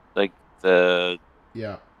Advance, like the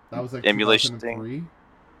that was like emulation thing.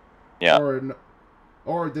 Yeah.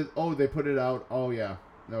 Or they put it out? Oh yeah.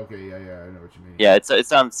 Okay, yeah, I know what you mean. Yeah,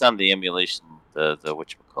 it's on some of the emulation, the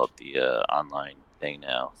whatchamacallit, the online thing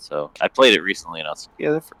now. So I played it recently, and I was like,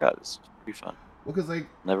 yeah, I forgot this was pretty fun. Well, because like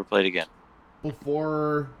never played again.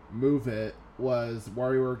 Before Move It was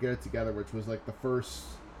WarioWare Get It Together, which was like the first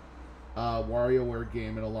WarioWare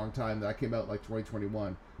game in a long time that came out like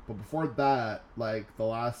 2021. But before that, like the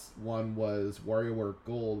last one was WarioWare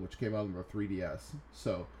Gold, which came out on the 3DS.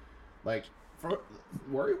 So, like,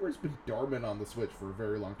 WarioWare's been dormant on the Switch for a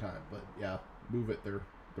very long time. But yeah, Move It, they're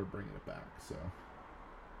bringing it back. So,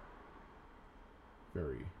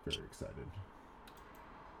 very, very excited.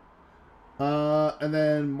 And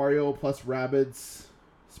then Mario plus Rabbids,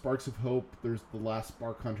 Sparks of Hope. There's the last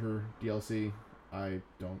Spark Hunter DLC. I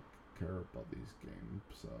don't care about these games,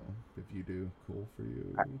 so if you do, cool for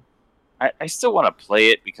you. I still want to play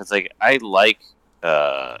it because like I like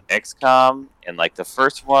XCOM, and like the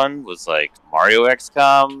first one was like Mario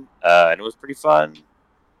XCOM, and it was pretty fun.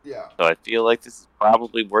 Yeah. So I feel like this is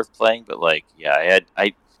probably worth playing, but like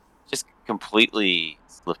I just completely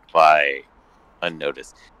slipped by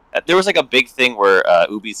unnoticed. There was like a big thing where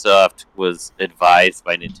Ubisoft was advised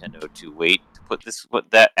by Nintendo to wait to put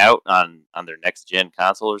that out on their next gen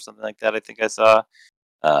console or something like that. I think I saw.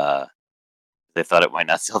 They thought it might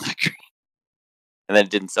not sell that great, and then it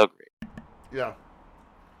didn't sell great. Yeah.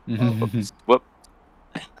 Whoop.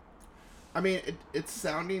 I mean, it's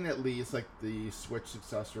sounding at least like the Switch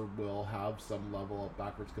successor will have some level of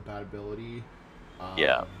backwards compatibility.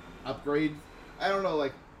 Yeah. Upgrade. I don't know.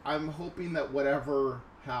 Like, I'm hoping that whatever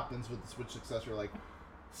happens with the Switch successor, like,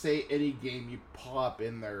 say any game you pop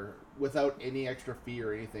in there without any extra fee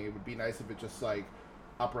or anything, it would be nice if it just like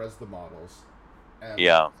up-res the models. And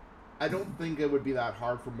Yeah. I don't think it would be that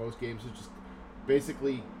hard for most games to just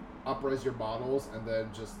basically up-res your models and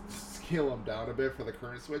then just scale them down a bit for the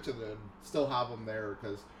current Switch and then still have them there,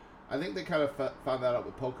 because I think they kind of found that out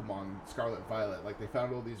with Pokemon Scarlet and Violet. Like, they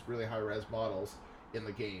found all these really high-res models in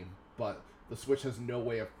the game, but the Switch has no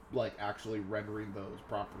way of like actually rendering those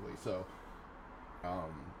properly. So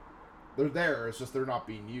they're there, it's just they're not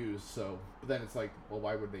being used. So but then it's like, well,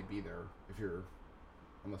 why would they be there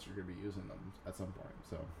unless you're going to be using them at some point?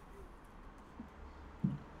 So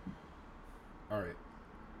all right.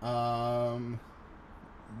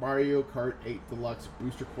 Mario Kart 8 Deluxe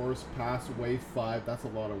Booster Course Pass Wave 5. That's a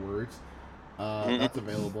lot of words. That's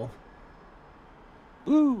available.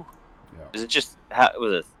 Woo. Yeah. Is it just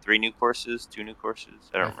was it 3 new courses, 2 new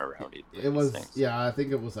courses? I don't remember how many. It was things. Yeah, I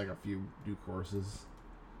think it was like a few new courses.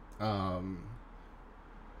 Let's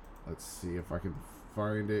see if I can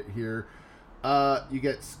find it here. You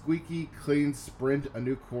get Squeaky Clean Sprint, a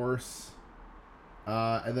new course.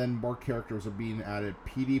 And then more characters are being added.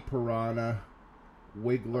 PD Piranha,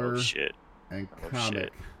 Wiggler, and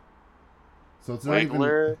Comic. So it's not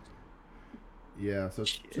Wiggler? Yeah, so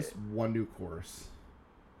it's just one new course.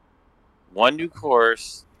 One new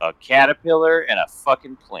course, a caterpillar, and a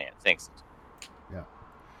fucking plant. Thanks. Yeah.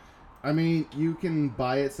 I mean, you can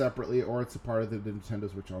buy it separately, or it's a part of the Nintendo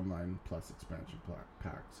Switch Online Plus expansion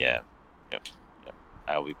pack. So. Yeah. Yep.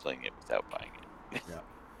 I'll be playing it without buying it. Yeah.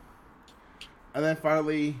 And then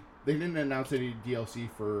finally, they didn't announce any DLC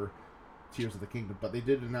for Tears of the Kingdom, but they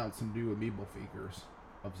did announce some new amiibo figures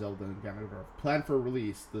of Zelda and Ganondorf planned for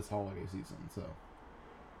release this holiday season. So,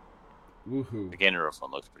 woohoo! The Ganondorf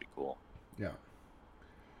one looks pretty cool. Yeah.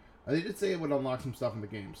 And they did say it would unlock some stuff in the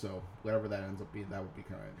game, so whatever that ends up being, that would be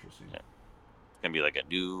kind of interesting. Yeah. It's gonna be like a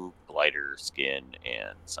new glider skin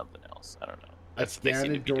and something else. I don't know. That's what they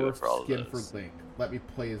seem to be doing for all of skin those. for Link. Let me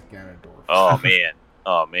play as Ganondorf. Oh man.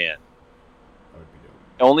 That would be dope.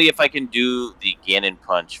 Only if I can do the Ganon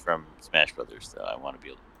punch from Smash Brothers, though. I want to be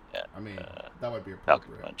able to do that. I mean, that would be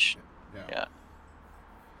Falcon appropriate. punch. Yeah.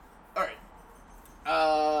 All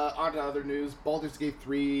right. On to other news. Baldur's Gate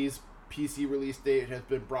 3's PC release date has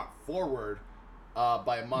been brought forward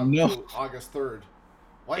by a month to August 3rd.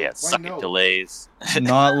 Why suck no? it, delays.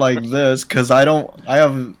 Not like this, because I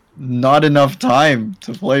have not enough time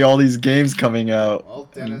to play all these games coming out. Well,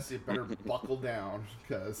 Dennis, you better buckle down,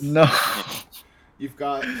 because No, you've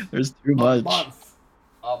got there's too a much. month.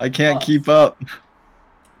 I can't keep up.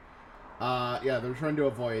 Yeah, they're trying to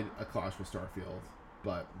avoid a clash with Starfield,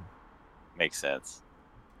 but Makes sense.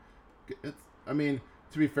 I mean,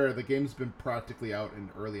 to be fair, the game's been practically out in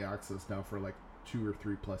early access now for like 2 or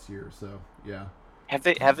 3 plus years, so yeah.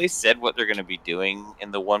 Have they said what they're going to be doing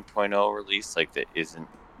in the 1.0 release? Like, that isn't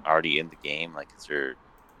already in the game? Like, is there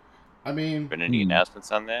been any announcements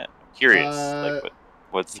on that? I'm curious. Like,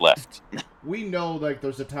 what's left? We know, like,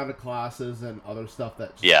 there's a ton of classes and other stuff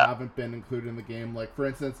that just haven't been included in the game. Like, for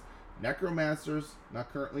instance, Necromancers,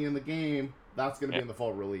 not currently in the game. That's going to be in the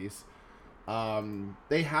full release.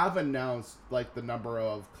 They have announced, like, the number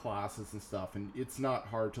of classes and stuff, and it's not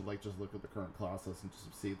hard to, like, just look at the current classes and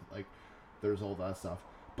just see, like, there's all that stuff.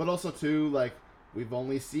 But also, too, like, we've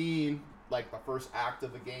only seen, like, the first act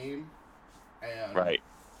of the game, and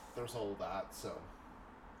there's all that, so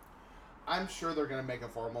I'm sure they're going to make a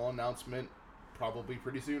formal announcement probably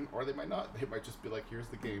pretty soon, or they might not. They might just be like, here's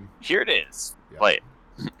the game. Here it is. Yeah. Play it.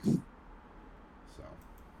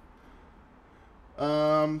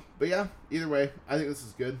 So. But yeah, either way, I think this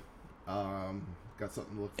is good. Got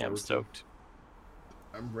something to look forward to. I'm stoked.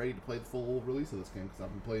 I'm ready to play the full release of this game because I've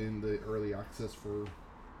been playing the early access for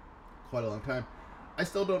quite a long time. I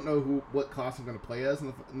still don't know what class I'm going to play as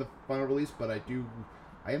in the final release, but I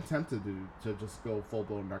am tempted to just go full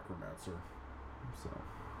blown Necromancer. So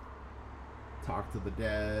talk to the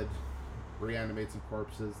dead, reanimate some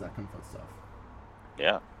corpses, that kind of fun stuff.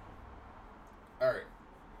 Yeah. All right.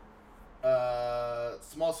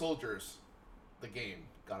 Small Soldiers, the game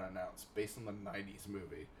got announced based on the '90s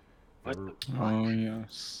movie. Oh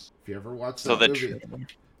yes. If you ever watch So that the movie,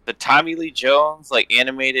 the Tommy Lee Jones like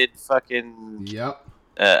animated fucking yep,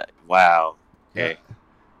 wow. yeah, Okay.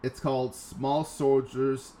 it's called Small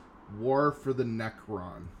Soldiers: War for the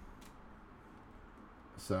Necron.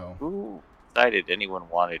 So, Who decided anyone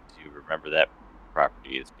wanted to remember that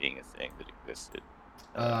property as being a thing that existed?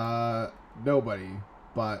 nobody,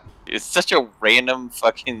 but It's such a random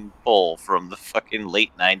fucking pull from the fucking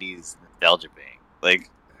late '90s nostalgia bank.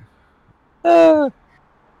 Like,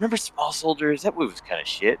 remember Small Soldiers? That movie was kind of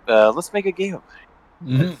shit. Let's make a game of it.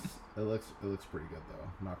 Mhm. it looks pretty good though.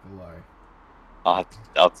 Not gonna lie. I'll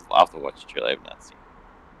have to watch the trailer. I have not seen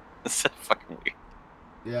it. It's so fucking weird.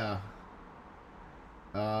 Yeah.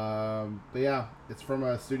 But yeah, it's from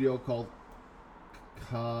a studio called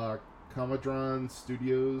Comadron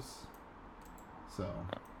Studios. So,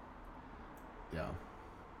 yeah.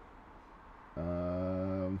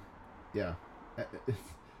 Yeah.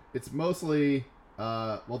 It's mostly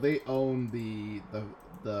well, they own the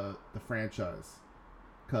franchise,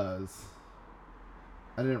 cause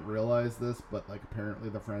I didn't realize this, but like apparently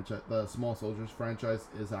the Small Soldiers franchise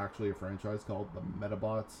is actually a franchise called the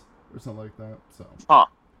Metabots or something like that. So, Huh.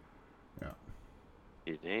 yeah.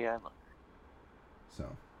 Today I learned. So,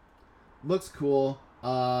 looks cool.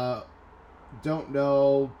 Don't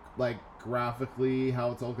know like graphically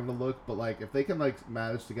how it's all gonna look, but like if they can like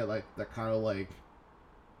manage to get like that kind of like,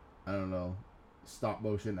 I don't know, stop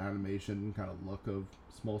motion animation kind of look of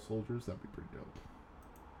Small Soldiers, that'd be pretty dope.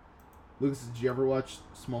 Lucas, did you ever watch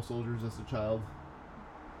Small Soldiers as a child?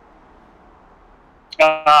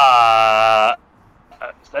 I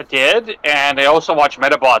did, and I also watched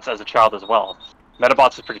Metabots as a child as well.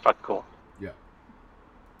 Metabots is pretty fucking cool. Yeah.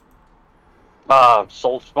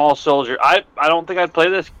 Small Soldier. I don't think I'd play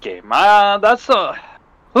this game. That's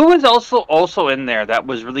who was also in there that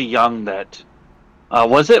was really young. That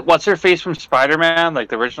was it. What's her face from Spider-Man, like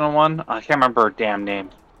the original one? I can't remember her damn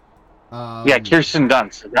name. Yeah, Kirsten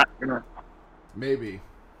Dunst. Maybe.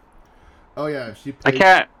 Oh yeah, she I played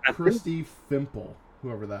can't. Christy Fimple,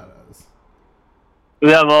 whoever that is.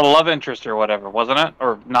 Yeah, the love interest or whatever, wasn't it?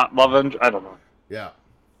 Or not love interest? I don't know. Yeah.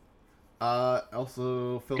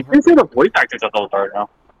 Also Phil You can see the Hartman. voice actors at those are now.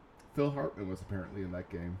 Phil Hartman was apparently in that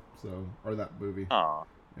game, or that movie. Aw.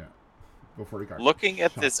 Yeah. Before he got Looking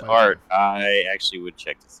at shot this by art, death. I actually would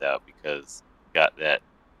check this out because it's got that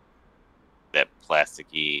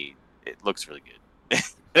plasticky. It looks really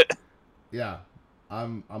good. Yeah,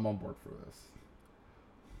 I'm on board for this.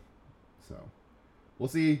 So, we'll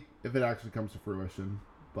see if it actually comes to fruition.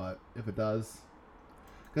 But if it does,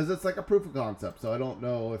 because it's like a proof of concept, so I don't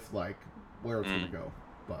know if like where it's gonna go.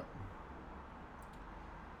 But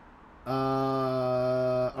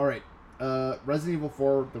all right. Resident Evil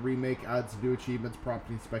 4, the remake, adds new achievements,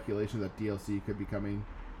 prompting speculation that DLC could be coming.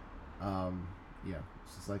 Yeah,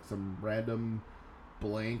 it's just like some random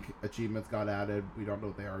blank achievements got added. We don't know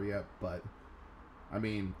what they are yet, but I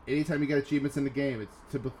mean, anytime you get achievements in the game, it's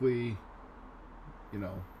typically, you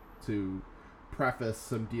know, to preface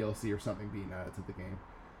some DLC or something being added to the game.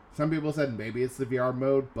 Some people said maybe it's the VR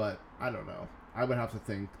mode, but I don't know. I would have to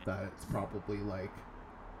think that it's probably like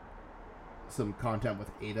some content with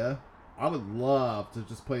Ada. I would love to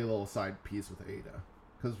just play a little side piece with Ada,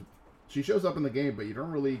 because she shows up in the game, but you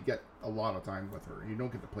don't really get a lot of time with her. You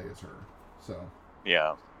don't get to play as her, so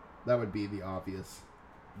Yeah. that would be the obvious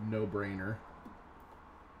no-brainer.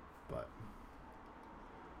 But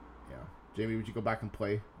yeah, Jamie, would you go back and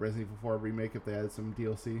play Resident Evil 4 remake if they added some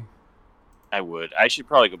DLC? I would. I should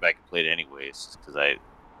probably go back and play it anyways because I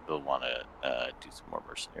still want to do some more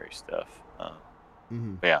mercenary stuff.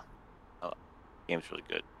 Mm-hmm. But yeah, game's really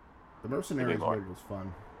good. The Mercenaries more. mode was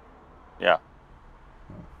fun. Yeah.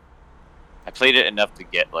 Oh. I played it enough to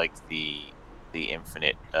get like the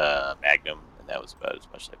Infinite Magnum, and that was about as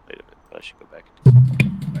much as I played of it. But I should go back and do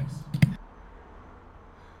something.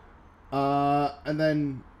 Nice. And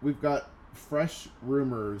then we've got fresh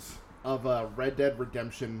rumors of a Red Dead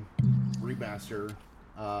Redemption remaster.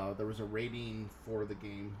 There was a rating for the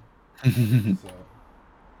game, so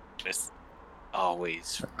Just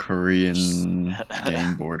always. Korean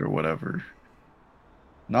game board or whatever.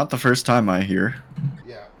 Not the first time I hear.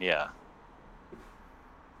 yeah. Yeah.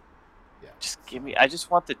 Yeah. Just give me. I just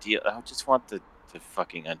want the deal. I just want the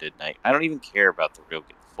fucking Undead Night. I don't even care about the real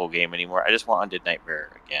full game anymore. I just want Undead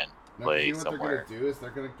Nightmare again. Now, Play you know what somewhere. they're gonna do is they're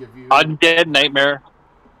gonna give you Undead Nightmare.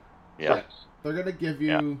 Yeah. they're gonna give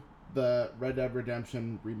you the Red Dead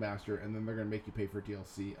Redemption remaster, and then they're gonna make you pay for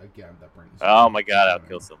DLC again. That brings. Oh my god, I'll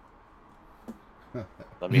kill someone.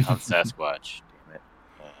 Let me hunt Sasquatch. Damn it.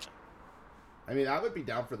 I mean, I would be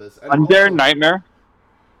down for this. And Undead also, Nightmare.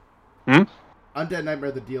 Undead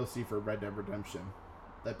Nightmare, the DLC for Red Dead Redemption.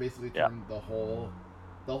 that basically Yeah. turned the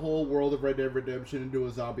whole world of Red Dead Redemption into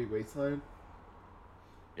a zombie wasteland.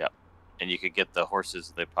 And you could get the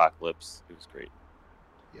horses of the apocalypse. It was great.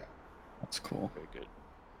 Yeah. That's cool. Very good.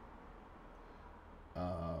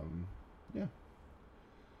 Yeah.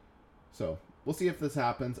 So we'll see if this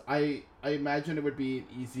happens. I imagine it would be an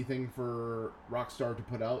easy thing for Rockstar to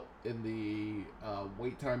put out in the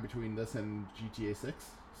wait time between this and GTA 6.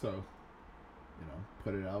 So,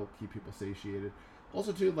 put it out, keep people satiated.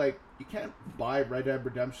 Also, too, like, you can't buy Red Dead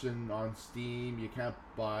Redemption on Steam. You can't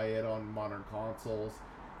buy it on modern consoles.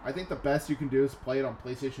 I think the best you can do is play it on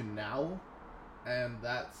PlayStation Now, and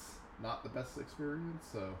that's not the best experience.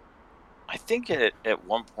 So, I think at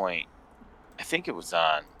one point, I think it's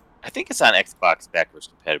on Xbox backwards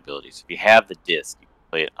compatibility. So if you have the disc, you can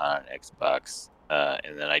play it on an Xbox.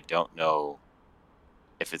 And then I don't know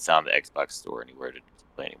if it's on the Xbox store anywhere to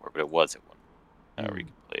play anywhere, but it was at one where you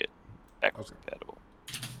can play it backwards compatible.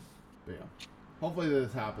 but yeah, hopefully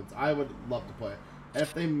this happens. I would love to play it. And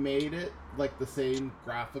if they made it like the same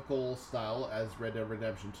graphical style as Red Dead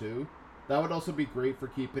Redemption 2, that would also be great for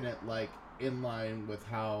keeping it like in line with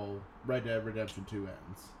how Red Dead Redemption 2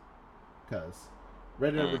 ends. Because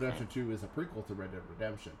Red Dead Redemption 2 is a prequel to Red Dead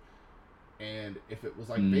Redemption. And if it was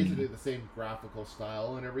like basically the same graphical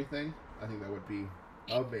style and everything, I think that would be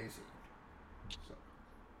amazing. So,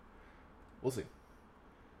 we'll see.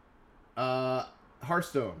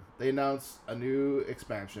 Hearthstone. They announced a new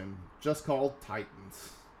expansion just called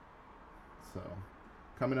Titans. So,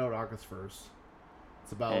 coming out August 1st.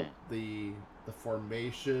 It's about the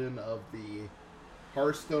formation of the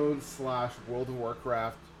Hearthstone / World of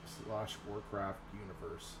Warcraft / Warcraft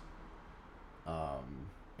universe.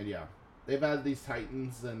 And yeah, they've added these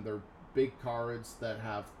Titans, and they're big cards that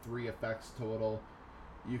have 3 effects total.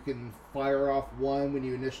 You can fire off one when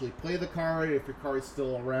you initially play the card. If your card's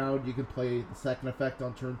still around, you can play the second effect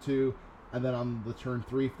on turn 2, and then on the turn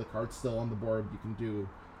 3, if the card's still on the board, you can do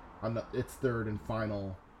its third and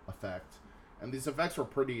final effect. And these effects were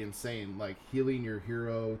pretty insane, like healing your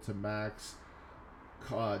hero to max,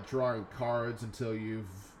 drawing cards until you've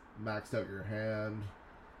maxed out your hand,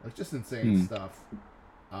 like just insane stuff.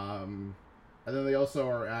 And then they also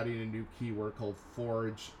are adding a new keyword called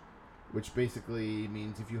Forge, which basically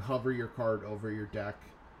means if you hover your card over your deck,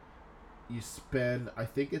 you spend, I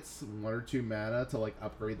think it's 1 or 2 mana to like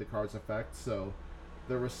upgrade the card's effect. So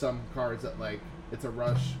there were some cards that like, it's a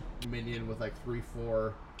rush minion with like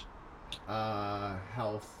 3-4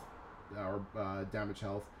 health or damage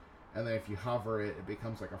health, and then if you hover it, it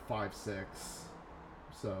becomes like a 5-6.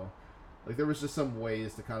 So like there was just some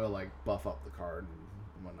ways to kind of like buff up the card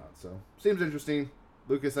and whatnot. So seems interesting.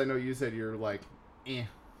 Lucas, I know you said you're like, you're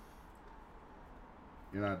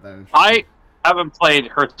not that interested. I haven't played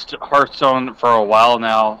Hearthstone for a while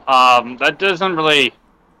now. That doesn't really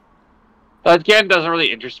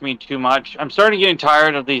interest me too much. I'm starting getting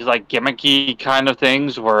tired of these like gimmicky kind of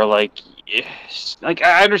things where like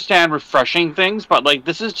I understand refreshing things, but like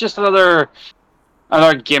this is just another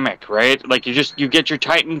gimmick, right? Like you get your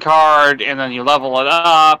Titan card and then you level it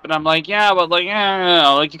up, and I'm like, yeah, but like,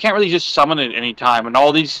 like you can't really just summon it anytime, and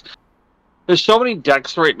all these. There's so many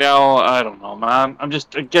decks right now. I don't know, man. I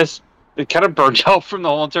guess it kind of burned out from the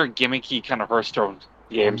whole entire gimmicky kind of Hearthstone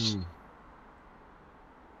games.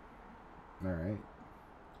 All right.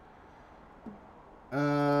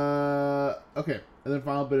 Okay. And then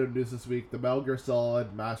final bit of news this week: the Metal Gear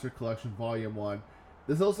Solid Master Collection Volume 1.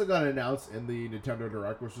 This also got announced in the Nintendo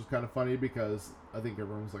Direct, which was kind of funny because I think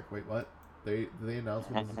everyone was like, "Wait, what? They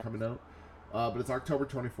announced when this is coming out?" But it's October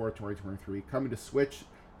 24th, 2023, coming to Switch,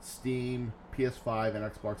 Steam, PS5, and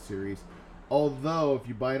Xbox Series. Although, if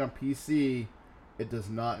you buy it on PC, it does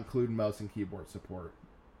not include mouse and keyboard support.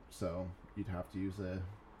 So, you'd have to use a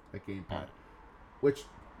gamepad. Which,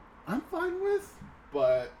 I'm fine with,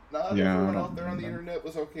 but not everyone out there on the internet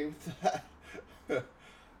was okay with that.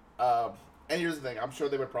 And here's the thing, I'm sure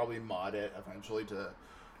they would probably mod it eventually to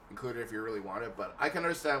include it if you really want it, but I can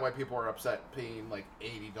understand why people are upset paying like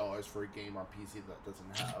 $80 for a game on PC that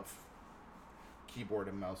doesn't have keyboard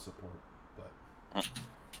and mouse support, but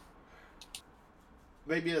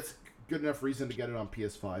maybe it's good enough reason to get it on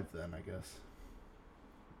PS5 then, I guess,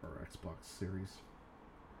 or Xbox Series.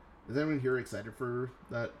 Is anyone here excited for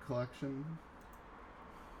that collection?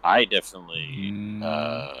 I definitely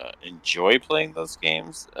enjoy playing those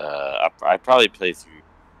games. I probably play through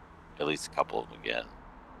at least a couple of them again.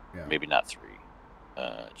 Yeah. Maybe not 3,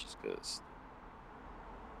 just because.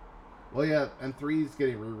 Well, yeah, and 3 is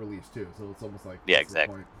getting re-released too, so it's almost like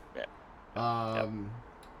exactly. The point.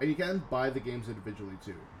 And you can buy the games individually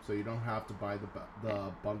too, so you don't have to buy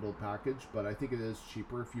the bundle package. But I think it is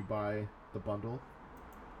cheaper if you buy the bundle.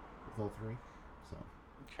 with all three. So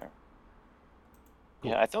Okay.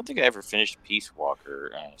 Cool. Yeah, I don't think I ever finished Peace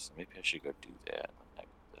Walker, so maybe I should go do that when that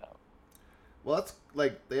comes out. well, that's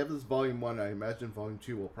like they have this volume 1. I imagine volume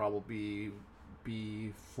 2 will probably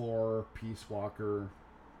be for Peace Walker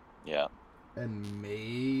Yeah, and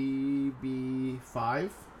maybe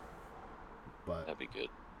 5. But that'd be good.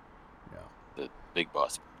 yeah, The big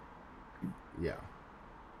boss. yeah,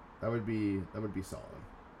 that would be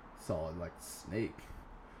solid like Snake.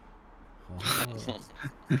 Oh.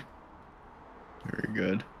 Very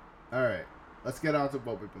good. All right, let's get on to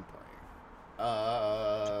what we've been playing.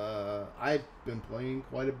 I've been playing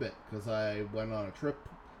quite a bit because I went on a trip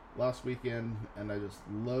last weekend and I just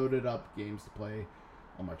loaded up games to play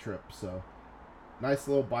on my trip. So, nice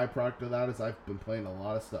little byproduct of that is I've been playing a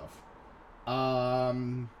lot of stuff.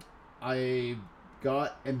 I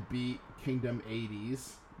got and beat Kingdom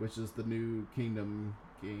 80s, which is the new Kingdom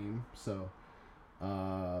game. So,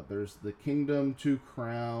 there's the Kingdom 2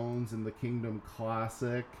 Crowns and the Kingdom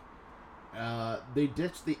Classic. They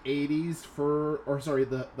ditched the 80s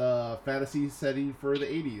the fantasy setting for the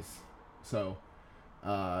 80s. So,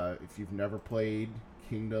 if you've never played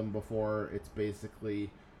Kingdom before, it's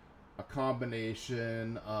basically a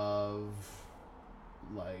combination of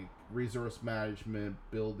like resource management,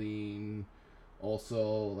 building,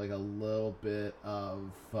 also like a little bit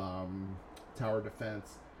of tower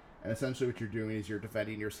defense. And essentially what you're doing is you're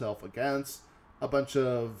defending yourself against a bunch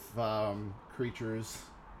of creatures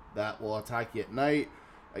that will attack you at night.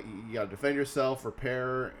 You gotta defend yourself,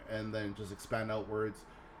 repair, and then just expand outwards.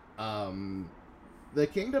 The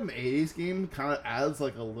Kingdom 80s game kind of adds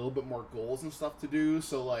like a little bit more goals and stuff to do.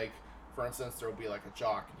 So like, for instance, there will be like a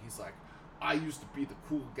jock and he's like, I used to be the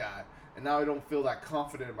cool guy, and now I don't feel that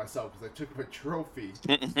confident in myself because I took my trophy.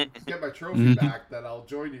 To get my trophy back, then I'll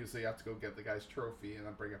join you, so you have to go get the guy's trophy and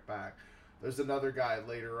then bring it back. There's another guy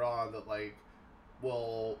later on that like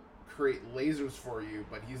will create lasers for you,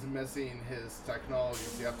 but he's missing his technology,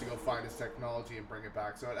 so you have to go find his technology and bring it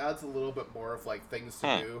back. So it adds a little bit more of like things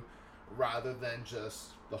to do rather than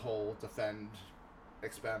just the whole defend,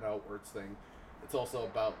 expand outwards thing. It's also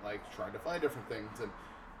about like trying to find different things. And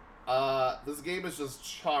this game is just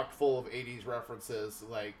chock full of 80s references,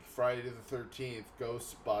 like Friday the 13th,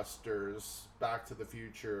 Ghostbusters, Back to the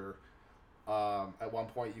Future. At one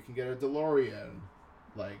point you can get a DeLorean.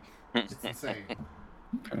 Like, it's insane.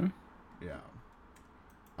 Okay. Yeah.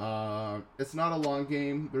 It's not a long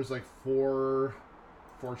game. There's like four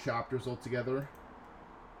chapters altogether.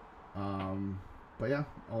 But yeah,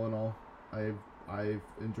 all in all, I've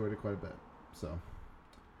enjoyed it quite a bit. So,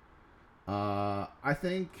 I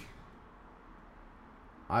think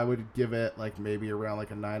I would give it like maybe around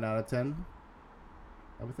like a 9 out of 10.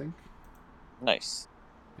 I would think. Nice.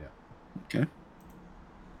 Yeah. Okay.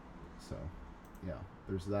 So, yeah,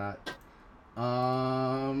 there's that.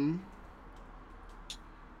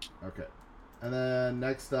 Okay. And then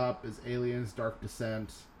next up is Aliens Dark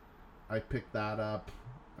Descent. I picked that up,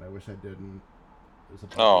 and I wish I didn't. It was a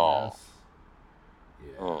buggy mess.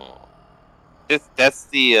 Yeah. Oh. That's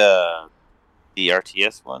the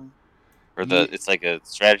RTS one? Or it's like a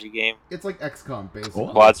strategy game? It's like XCOM, basically.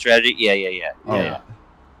 Quad strategy? Yeah. Oh, Yeah.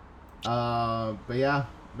 But yeah,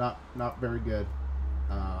 not very good.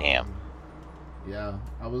 Damn. Yeah,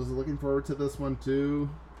 I was looking forward to this one too,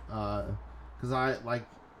 because I like,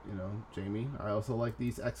 Jamie. I also like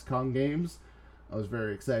these XCOM games. I was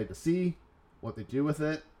very excited to see what they do with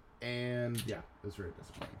it, and yeah, it was very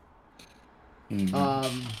disappointing.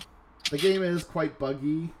 Mm-hmm. The game is quite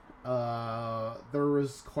buggy. There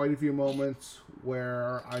was quite a few moments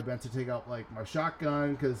where I meant to take out like my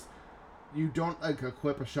shotgun, because you don't like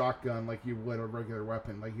equip a shotgun like you would a regular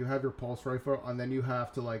weapon. Like, you have your pulse rifle, and then you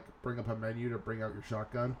have to like bring up a menu to bring out your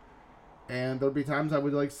shotgun. And there'd be times I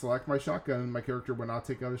would like select my shotgun, and my character would not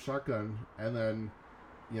take out his shotgun, and then,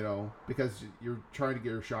 because you're trying to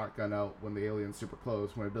get your shotgun out when the alien's super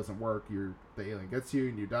close. When it doesn't work, the alien gets you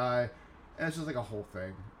and you die, and it's just like a whole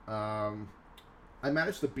thing. I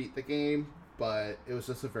managed to beat the game, but it was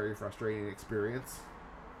just a very frustrating experience.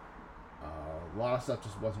 A lot of stuff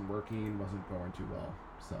just wasn't working, wasn't going too well.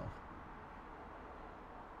 So,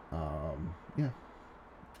 yeah.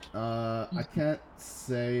 I can't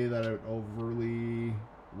say that I would overly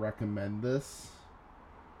recommend this.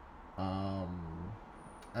 I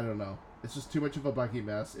don't know. It's just too much of a buggy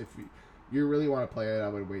mess. If you really want to play it, I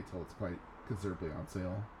would wait till it's quite considerably on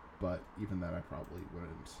sale. But even then, I probably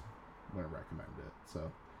wouldn't recommend it.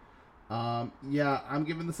 So, yeah, I'm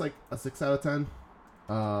giving this like a 6 out of 10.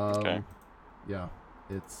 Okay. Yeah,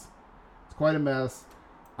 it's quite a mess.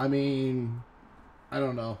 I mean, I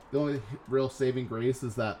don't know. The only real saving grace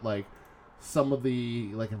is that like some of the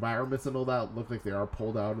like environments and all that look like they are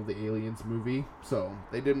pulled out of the Aliens movie. So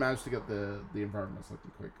they did manage to get the environments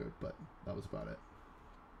looking quite good, but that was about it.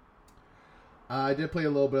 I did play a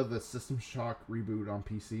little bit of the System Shock reboot on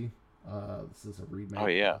PC. This is a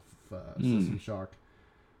remake of System Shock,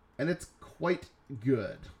 and it's quite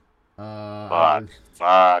good. Fuck!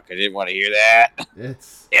 I didn't want to hear that.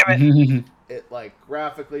 It's Damn it! it like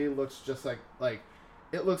graphically looks just like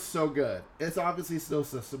it looks so good. It's obviously still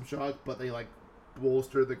System Shock, but they like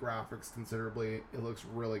bolster the graphics considerably. It looks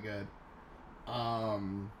really good.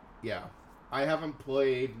 Yeah. I haven't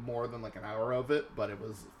played more than like an hour of it, but it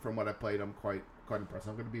was from what I played, I'm quite impressed.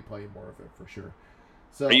 I'm going to be playing more of it for sure.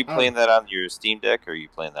 So are you playing that on your Steam Deck, or are you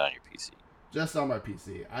playing that on your PC? Just on my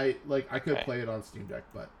PC. I could play it on Steam Deck,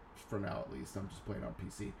 but for now at least, I'm just playing on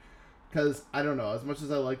PC. Because I don't know, as much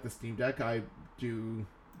as I like the Steam Deck, I do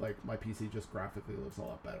like my PC just graphically looks a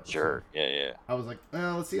lot better. Sure. So yeah. I was like,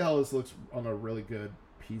 let's see how this looks on a really good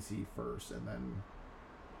PC first, and then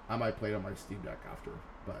I might play it on my Steam Deck after.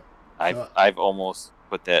 But I've almost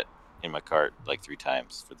put that in my cart like 3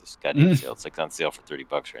 times for this goddamn sale. It's like on sale for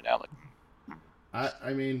 $30 right now. Like,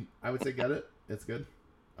 I mean, I would say get it. It's good.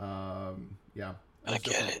 Yeah. I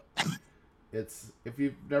get it. It's if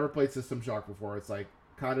you've never played System Shock before, it's like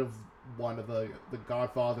kind of one of the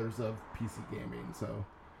godfathers of PC gaming. So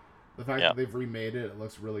the fact that they've remade it, it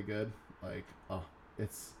looks really good. Like,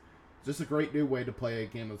 it's just a great new way to play a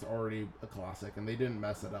game that's already a classic, and they didn't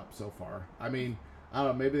mess it up so far. I mean, I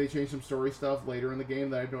don't know, maybe they changed some story stuff later in the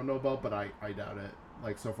game that I don't know about, but I doubt it.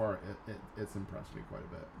 Like, so far, it's impressed me quite a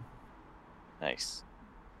bit. Nice.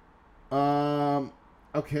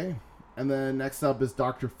 Okay. And then next up is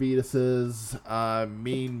Dr. Fetus's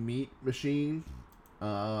Mean Meat Machine.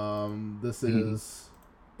 This is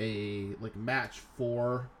a like match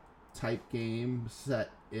 4 type game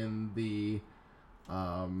set in the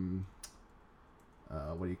what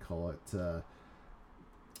do you call it?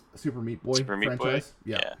 Super Meat Boy franchise. Boy?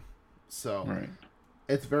 Yeah. So Right.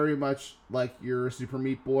 it's very much like your Super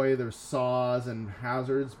Meat Boy. There's saws and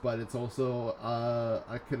hazards, but it's also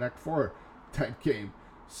a Connect 4 type game.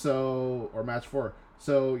 So, or match 4.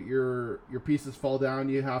 So your pieces fall down.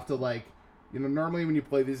 You have to like, normally when you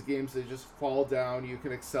play these games, they just fall down. You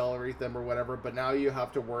can accelerate them or whatever. But now you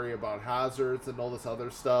have to worry about hazards and all this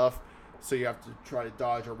other stuff. So you have to try to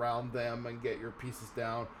dodge around them and get your pieces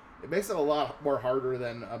down. It makes it a lot more harder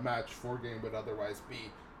than a match 4 game would otherwise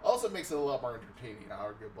be. Also makes it a lot more entertaining,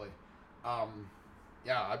 arguably.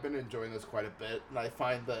 Yeah, I've been enjoying this quite a bit, and I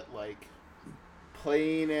find that like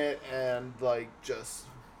playing it and like just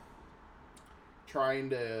trying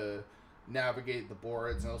to navigate the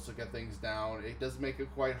boards and also get things down, it does make it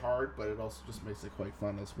quite hard, but it also just makes it quite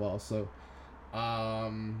fun as well. So,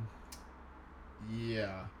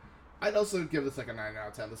 yeah. I'd also give this like a 9 out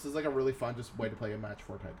of 10. This is like a really fun just way to play a match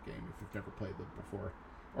 4 type game if you've never played them before.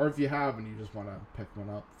 Or if you have and you just want to pick one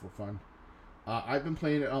up for fun. I've been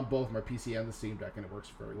playing it on both my PC and the Steam Deck, and it works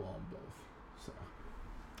very well on both. So,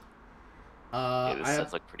 yeah, this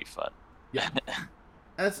sounds like pretty fun. Yeah.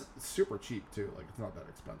 And it's super cheap too. Like, it's not that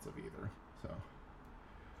expensive either.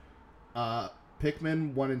 So,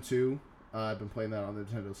 Pikmin 1 and 2. I've been playing that on the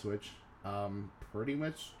Nintendo Switch. Pretty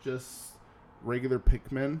much just regular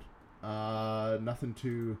Pikmin. Nothing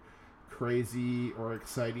too crazy or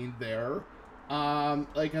exciting there.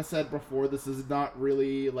 Like I said before, this is not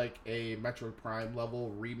really like a Metroid Prime level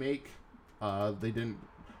remake. They didn't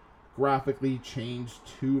graphically change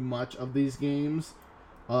too much of these games,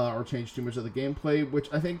 or change too much of the gameplay,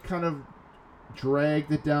 which I think kind of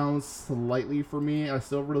dragged it down slightly for me. I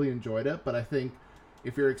still really enjoyed it, but I think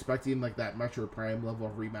if you're expecting like that Metroid Prime level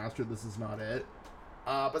of remaster, this is not it.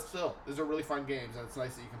 But still, these are really fun games, and it's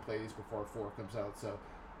nice that you can play these before 4 comes out. So,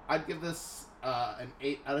 I'd give this an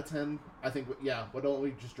 8 out of 10. I think, what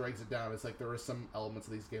only just drags it down is like there are some elements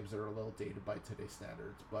of these games that are a little dated by today's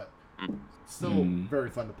standards, but still very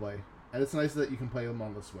fun to play. And it's nice that you can play them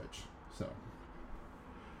on the Switch. So,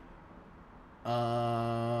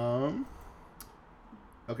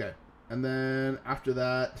 okay, and then after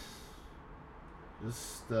that,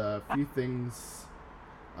 just a few things.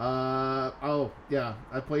 I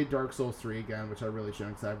played Dark Souls 3 again, which I really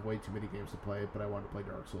shouldn't because I have way too many games to play, but I wanted to play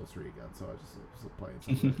Dark Souls 3 again, so I just playing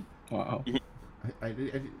something. Wow. I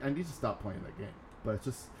need to stop playing that game, but it's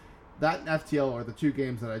just that and FTL are the 2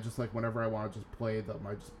 games that I just like whenever I want to just play them,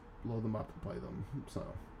 I just load them up and play them, so.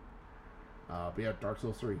 But yeah, Dark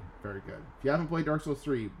Souls 3, very good. If you haven't played Dark Souls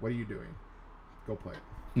 3, what are you doing? Go play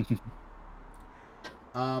it.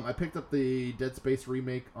 I picked up the Dead Space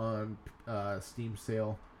remake on Steam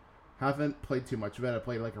sale. Haven't played too much of it. I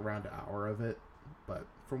played like around an hour of it, but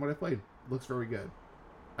from what I played, it looks very good.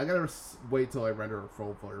 I gotta wait till I render a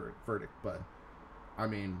full verdict. But I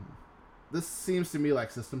mean, this seems to me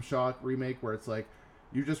like System Shock remake, where it's like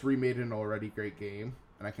you just remade an already great game,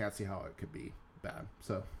 and I can't see how it could be bad.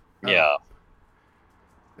 So Yeah.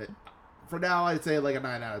 For now, I'd say like a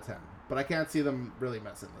 9 out of 10, but I can't see them really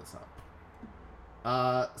messing this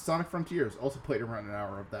up. Sonic Frontiers, also played around an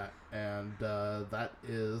hour of that, and that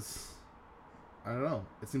is, I don't know,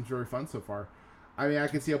 it seems very fun so far. I mean, I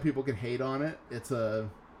can see how people can hate on it. It's a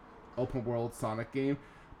open world Sonic game,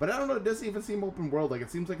 but I don't know, it doesn't even seem open world. Like,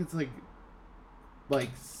 it seems like it's like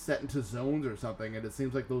set into zones or something, and it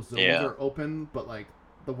seems like those zones are open, but like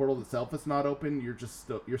the world itself is not open. You're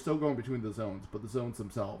still going between the zones, but the zones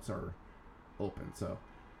themselves are open. So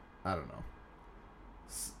I don't know.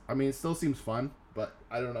 I mean, it still seems fun, but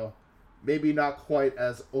I don't know. Maybe not quite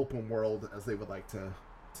as open world as they would like to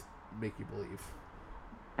make you believe.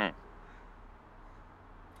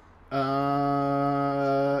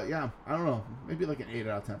 Yeah, I don't know. Maybe like an 8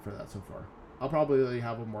 out of 10 for that so far. I'll probably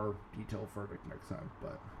have a more detailed verdict next time,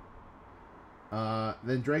 but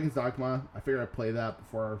then Dragon's Dogma, I figured I'd play that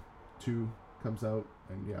before 2 comes out,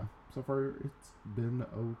 and yeah, so far it's been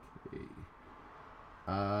okay.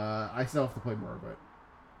 I still have to play more of it.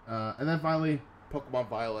 And then finally, Pokemon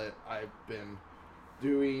Violet. I've been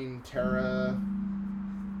doing Terra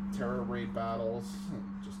raid battles, and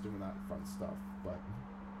just doing that fun stuff, but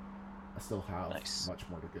I still have much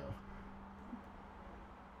more to go.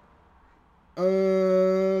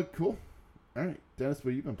 Cool. All right, Dennis,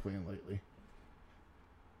 what have you been playing lately?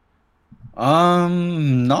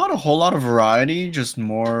 Not a whole lot of variety, just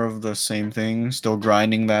more of the same thing. Still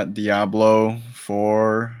grinding that Diablo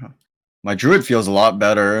 4. My Druid feels a lot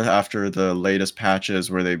better after the latest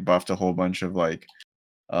patches where they buffed a whole bunch of like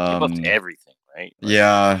They buffed everything, right? Like,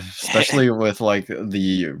 yeah, especially with like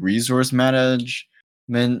the resource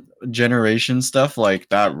management generation stuff, like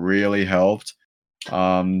that really helped.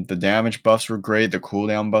 The damage buffs were great, the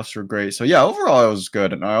cooldown buffs were great. So yeah, overall it was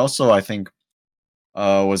good. And I think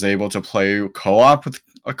was able to play co-op with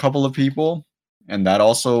a couple of people, and that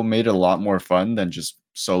also made it a lot more fun than just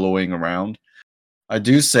soloing around. I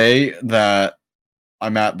do say that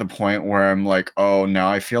I'm at the point where I'm like, oh, now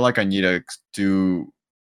I feel like I need to do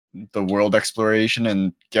the world exploration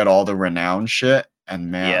and get all the renown shit, and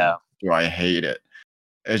man, do I hate it.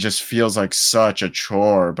 It just feels like such a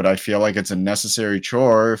chore, but I feel like it's a necessary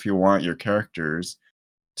chore if you want your characters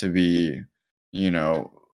to be,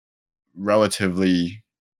 relatively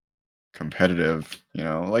competitive,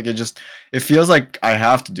 like it feels like I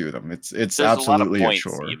have to do them. It's there's absolutely a lot of a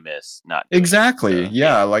chore. you miss not Exactly.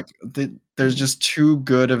 Yeah, like there's just too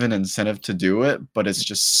good of an incentive to do it, but it's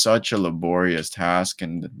just such a laborious task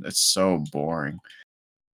and it's so boring.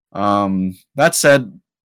 That said,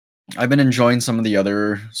 I've been enjoying some of the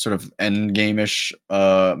other sort of end game-ish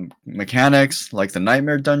mechanics, like the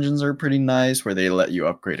nightmare dungeons are pretty nice, where they let you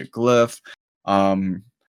upgrade a glyph.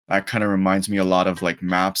 That kind of reminds me a lot of like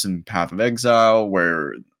maps in Path of Exile,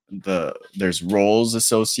 where there's roles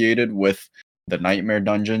associated with the nightmare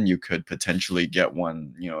dungeon. You could potentially get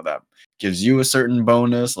one, that gives you a certain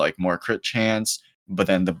bonus, like more crit chance, but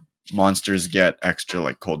then the monsters get extra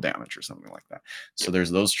like cold damage or something like that. So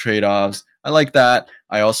there's those trade-offs. I like that.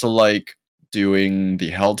 I also like doing the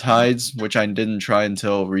Hell Tides, which I didn't try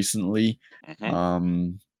until recently.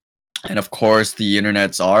 And of course, the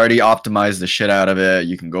internet's already optimized the shit out of it.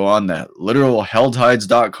 You can go on the literal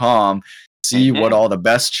helltides.com, see what all the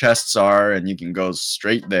best chests are, and you can go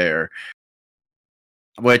straight there.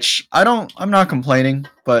 Which I'm not complaining,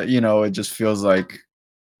 but it just feels like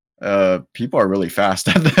people are really fast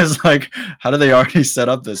at this. Like, how do they already set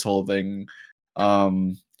up this whole thing? But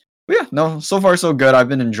yeah, no, so far so good. I've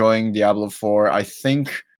been enjoying Diablo 4. I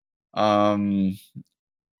think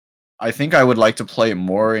I would like to play it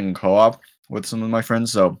more in co-op with some of my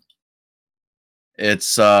friends. So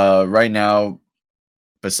it's right now,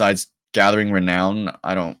 besides gathering renown,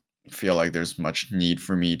 I don't feel like there's much need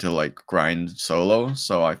for me to like grind solo.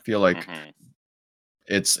 So I feel like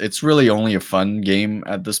it's really only a fun game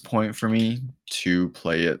at this point for me to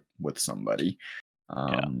play it with somebody.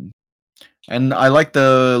 And I like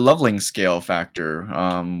the leveling scale factor,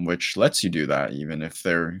 which lets you do that even if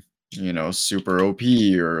they're super OP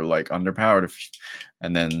or like underpowered,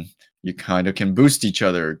 and then you kind of can boost each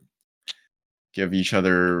other, give each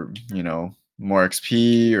other more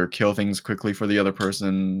XP or kill things quickly for the other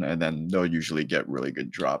person, and then they'll usually get really good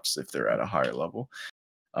drops if they're at a higher level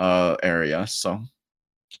area. So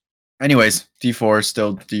anyways, D4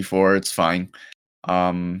 still D4, it's fine.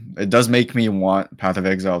 It does make me want Path of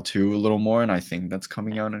Exile 2 a little more, and I think that's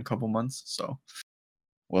coming out in a couple months, so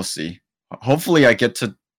we'll see. Hopefully I get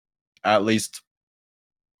to at least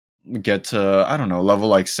get to, I don't know, level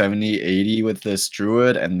like 70, 80 with this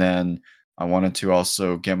druid, and then I wanted to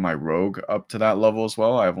also get my rogue up to that level as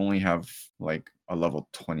well. I only have like a level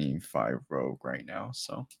 25 rogue right now,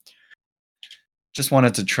 so just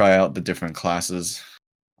wanted to try out the different classes.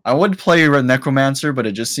 I would play a necromancer, but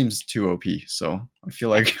it just seems too OP, so I feel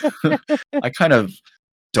like I kind of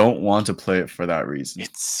don't want to play it for that reason.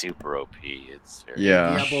 It's super OP. It's very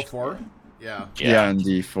Yeah. Diablo 4? Yeah. Yeah, in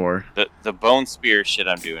D4. The bone spear shit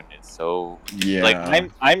I'm doing is so Yeah. like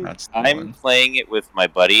I'm that's the one. playing it with my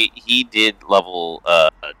buddy. He did level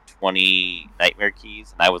 20 nightmare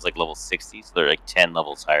keys, and I was like level 60, so they're like 10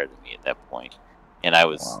 levels higher than me at that point. And I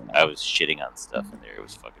was Wow. shitting on stuff in there. It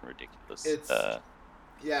was fucking ridiculous. It's-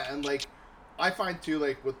 Yeah, and like I find too,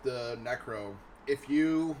 like with the Necro, if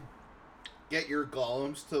you get your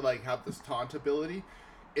golems to like have this taunt ability,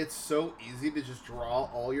 it's so easy to just draw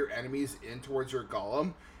all your enemies in towards your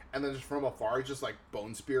golem, and then just from afar, just like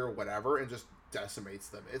bone spear or whatever, and just decimates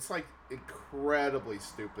them. It's like incredibly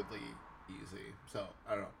stupidly easy. So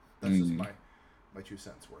I don't know. That's just my 2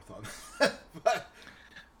 cents worth on that. But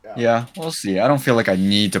Yeah, we'll see. I don't feel like I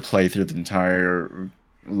need to play through the entire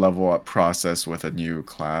level up process with a new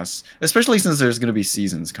class, especially since there's going to be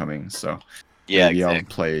seasons coming. So yeah, maybe I'll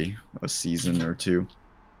exactly. play a season or two.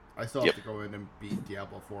 I still have to go in and beat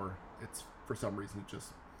Diablo 4. It's for some reason just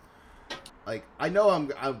like I know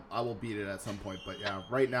I will beat it at some point, but yeah,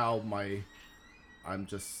 right now I'm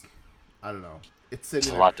just I don't know. It's sitting It's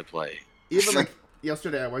a there. lot to play. Even like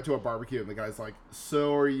yesterday, I went to a barbecue and the guy's like,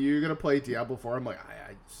 "So are you gonna play Diablo 4?" I'm like,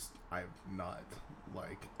 I'm not.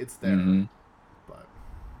 Like it's there, Mhm. but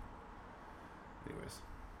anyways,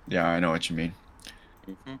 Yeah, I know what you mean.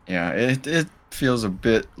 Mhm. Yeah, it feels a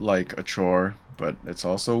bit like a chore, but it's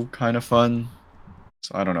also kind of fun.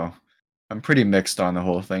 So I don't know. I'm pretty mixed on the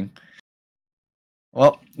whole thing.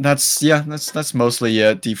 Well, that's mostly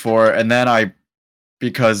it, D4. And then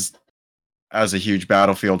because as a huge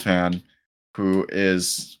Battlefield fan who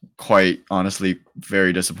is quite honestly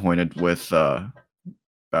very disappointed with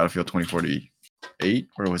Battlefield 2048,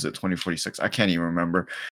 or was it 2046? I can't even remember.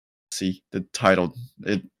 See, the title,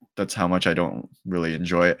 that's how much I don't really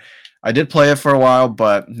enjoy it. I did play it for a while,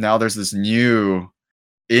 but now there's this new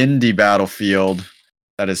indie Battlefield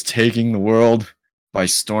that is taking the world by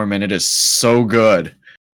storm, and it is so good.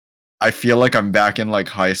 I feel like I'm back in like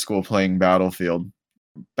high school playing Battlefield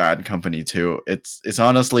Bad Company 2. It's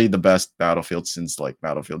honestly the best Battlefield since like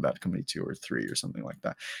Battlefield Bad Company 2 or 3 or something like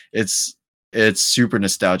that. It's super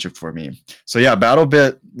nostalgic for me. So yeah,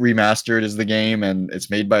 BattleBit Remastered is the game, and it's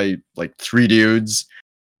made by like 3 dudes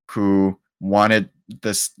who wanted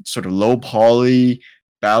this sort of low poly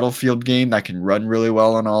Battlefield game that can run really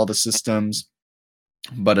well on all the systems,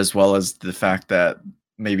 but as well as the fact that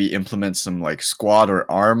maybe implement some like squad or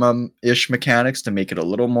arma-ish mechanics to make it a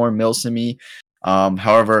little more milsim-y.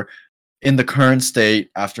 However, in the current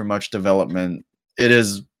state, after much development, it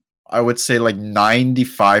is, I would say, like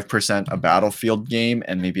 95% a Battlefield game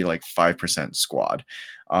and maybe like 5% squad,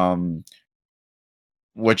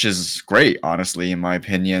 which is great, honestly, in my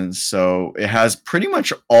opinion. So it has pretty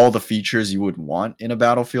much all the features you would want in a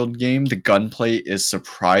Battlefield game. The gunplay is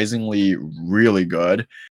surprisingly really good,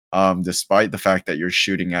 despite the fact that you're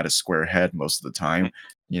shooting at a square head most of the time.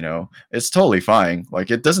 You know, it's totally fine.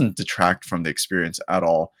 Like, it doesn't detract from the experience at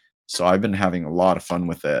all. So I've been having a lot of fun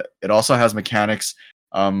with it. It also has mechanics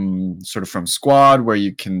sort of from squad, where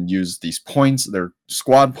you can use these points. They're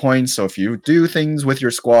squad points, so if you do things with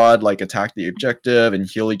your squad like attack the objective and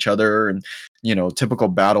heal each other, and you know, typical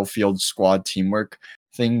Battlefield squad teamwork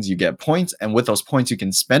things, you get points, and with those points you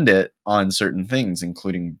can spend it on certain things,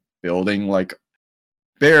 including building like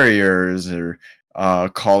barriers or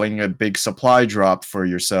calling a big supply drop for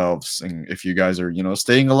yourselves. And if you guys are, you know,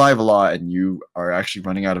 staying alive a lot and you are actually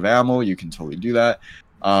running out of ammo, you can totally do that.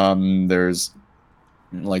 There's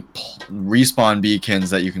like respawn beacons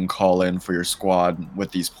that you can call in for your squad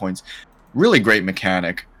with these points. Really great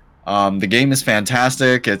mechanic. The game is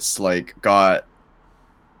fantastic. It's like got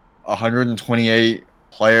 128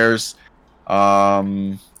 players,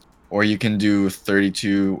 or you can do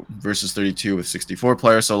 32 versus 32 with 64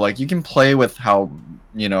 players. So like you can play with how,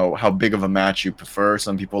 you know, how big of a match you prefer.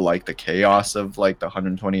 Some people like the chaos of like the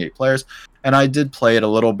 128 players, and I did play it a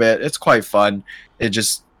little bit. It's quite fun. It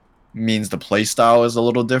just means the playstyle is a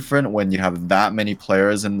little different when you have that many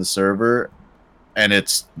players in the server, and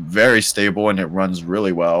it's very stable and it runs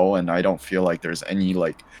really well, and I don't feel like there's any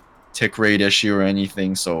like tick rate issue or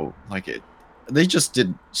anything. So like they just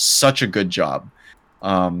did such a good job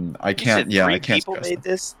I You can't. said Yeah, three I can't. people stress made that.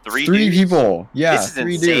 this. Three Three dudes? people. Yeah, This is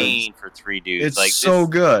 3 dudes. insane for 3 dudes. It's like so this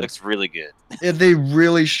good. Looks really good. They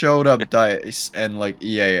really showed up DICE and like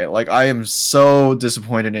EA. Like I am so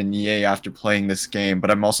disappointed in EA after playing this game, but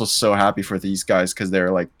I'm also so happy for these guys because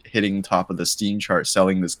they're like hitting top of the Steam chart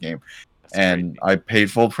selling this game. That's And crazy. I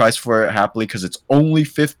paid full price for it happily because it's only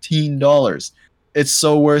 $15. It's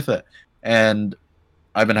so worth it. And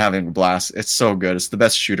I've been having a blast. It's so good. It's the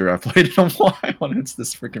best shooter I've played in a while, and it's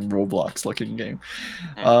this freaking Roblox looking game.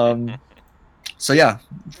 So yeah,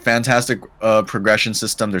 fantastic progression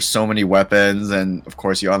system. There's so many weapons, and of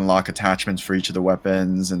course you unlock attachments for each of the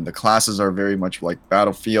weapons, and the classes are very much like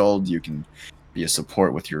Battlefield. You can be a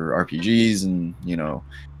support with your RPGs, and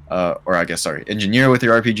or I guess sorry, engineer with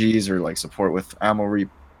your RPGs, or like support with ammo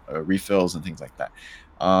refills and things like that.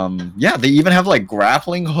 Yeah, they even have like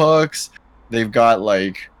grappling hooks. They've got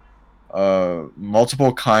like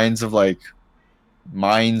multiple kinds of like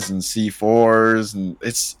mines and C4s, and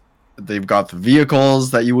they've got the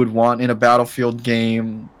vehicles that you would want in a Battlefield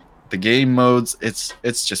game, the game modes. It's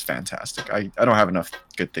just fantastic. I don't have enough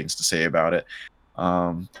good things to say about it.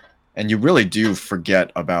 And you really do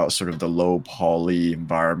forget about sort of the low poly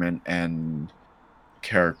environment and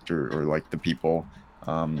character, or like the people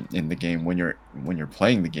in the game when you're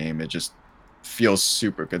playing the game. It just feels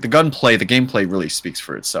super good. The gameplay really speaks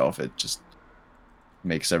for itself. It just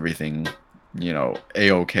makes everything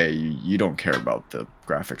a-okay. You don't care about the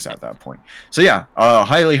graphics at that point. So yeah,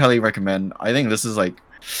 highly recommend. I think this is like,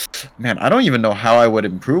 man, I don't even know how I would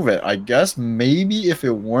improve it. I guess maybe if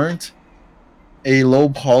it weren't a low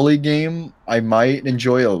poly game, I might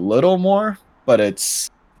enjoy a little more, but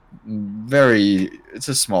it's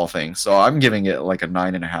a small thing. So I'm giving it like a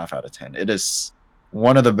 9.5 out of 10. It is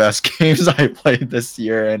one of the best games I played this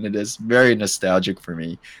year, and it is very nostalgic for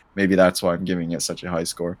me. Maybe that's why I'm giving it such a high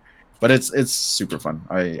score. But it's super fun.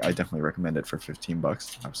 I definitely recommend it for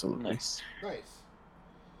 $15. Absolutely. Nice.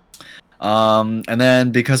 And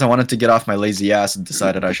then because I wanted to get off my lazy ass, and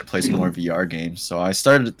decided I should play some more VR games. So I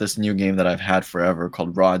started this new game that I've had forever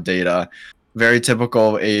called Raw Data. Very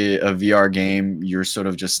typical a VR game. You're sort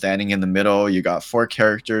of just standing in the middle. You got 4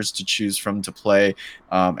 characters to choose from to play,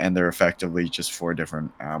 and they're effectively just 4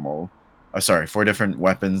 different 4 different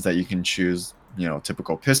weapons that you can choose.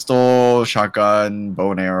 Typical pistol, shotgun,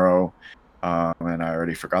 bow and arrow, and I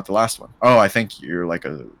already forgot the last one. Oh, I think you're like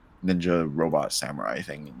a ninja robot samurai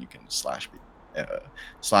thing, and you can slash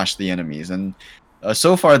the enemies. And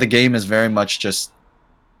so far the game is very much just,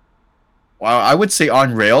 well, I would say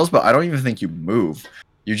on rails, but I don't even think you move.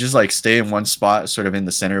 You just like stay in one spot, sort of in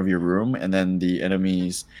the center of your room, and then the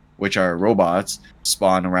enemies, which are robots,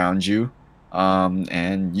 spawn around you,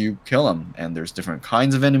 and you kill them. And there's different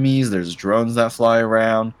kinds of enemies. There's drones that fly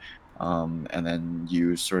around, and then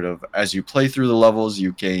you sort of, as you play through the levels,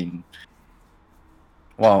 you gain,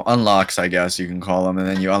 well, unlocks, I guess you can call them, and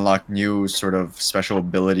then you unlock new sort of special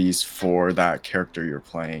abilities for that character you're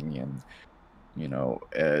playing, and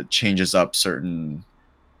it changes up certain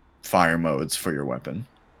fire modes for your weapon.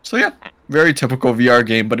 So yeah, very typical VR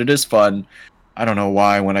game, but it is fun. I don't know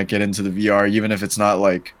why when I get into the VR, even if it's not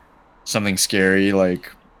like something scary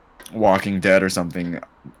like Walking Dead or something,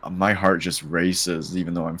 my heart just races,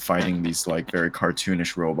 even though I'm fighting these like very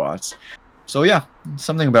cartoonish robots. So yeah,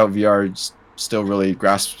 something about VR still really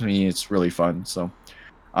grasps me. It's really fun. So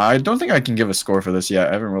I don't think I can give a score for this yet.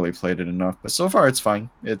 I haven't really played it enough, but so far it's fine.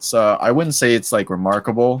 It's I wouldn't say it's like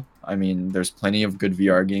remarkable. I mean, there's plenty of good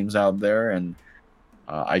VR games out there, and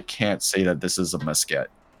I can't say that this is a must get,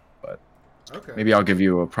 but Okay. maybe I'll give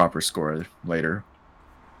you a proper score later.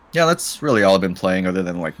 Yeah, that's really all I've been playing, other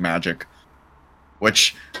than like Magic.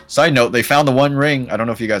 Which, side note, they found the One Ring. I don't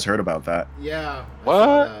know if you guys heard about that. Yeah. I What?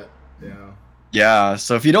 saw that. Yeah. Yeah,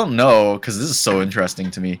 so if you don't know, because this is so interesting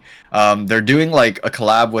to me, they're doing like a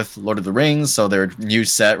collab with Lord of the Rings, so their new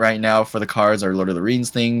set right now for the cards are Lord of the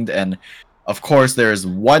Rings themed, and of course there's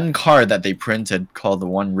one card that they printed called the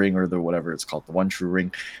One Ring, or the whatever it's called, the One True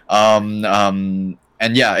Ring.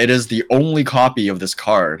 And yeah, it is the only copy of this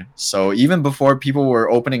card. So even before people were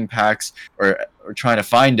opening packs or trying to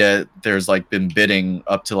find it, there's like been bidding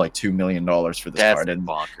up to like $2 million for this That's card. And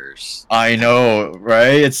bonkers. I know,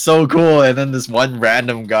 right? It's so cool. And then this one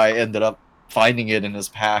random guy ended up finding it in his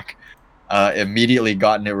pack, immediately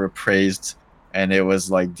gotten it repraised, and it was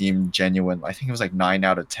like deemed genuine. I think it was like 9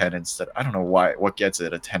 out of 10 instead. I don't know what gets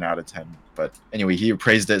it a 10 out of 10, but anyway, he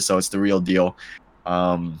appraised it, so it's the real deal.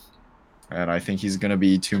 And I think he's gonna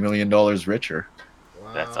be $2 million richer.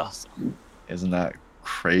 Wow. That's awesome. Isn't that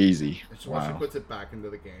crazy? It's once she Wow. puts it back into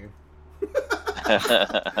the game.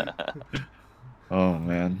 Oh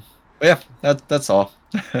man. But yeah, that's all.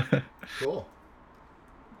 Cool.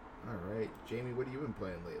 All right, Jamie, what have you been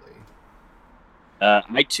playing lately?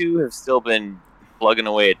 I too have still been plugging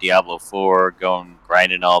away at Diablo 4,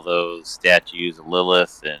 grinding all those statues of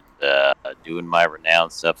Lilith, and doing my renown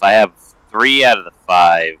stuff. I have 3 out of the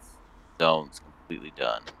 5 zones completely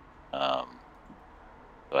done.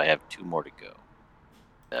 So I have 2 more to go.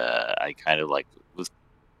 I kind of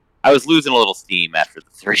I was losing a little steam after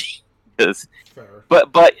the 3 because. Fair.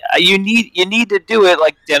 But you need to do it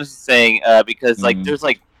like Dennis was saying because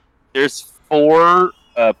there's 4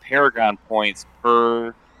 Paragon points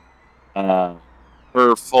per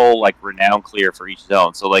full like renown clear for each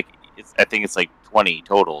zone. So like I think it's like 20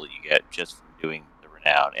 total you get just from doing the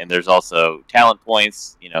renown, and there's also talent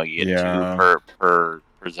points. You get 2 per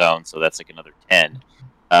zone, so that's like another 10.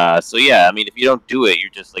 So yeah, I mean if you don't do it,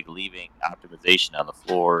 you're just like leaving optimization on the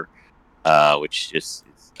floor, which just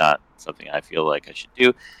is not something I feel like I should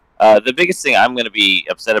do. The biggest thing I'm going to be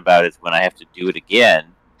upset about is when I have to do it again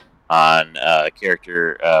on a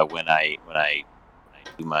character when I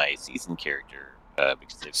do my season character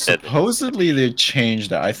because they've said supposedly they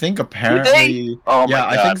changed that. I think apparently, oh my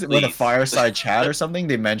yeah, God, I think with a fireside chat or something,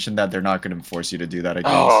 they mentioned that they're not going to force you to do that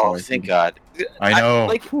again. Oh, so thank God! I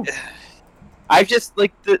know. I just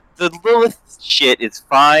like the Lilith shit is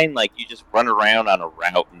fine. Like you just run around on a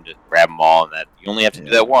route and just grab them all, and that you only have to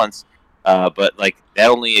do that once. But like that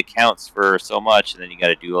only accounts for so much, and then you got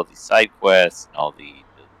to do all these side quests and all the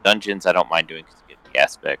dungeons. I don't mind doing because you get the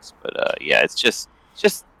aspects, but yeah, it's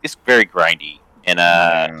very grindy,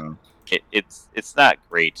 and it's not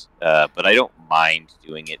great. But I don't mind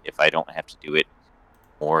doing it if I don't have to do it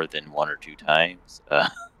more than 1 or 2 times. I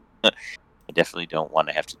definitely don't want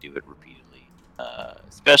to have to do it repeatedly.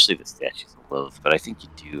 Especially the statues of Lilith, but I think you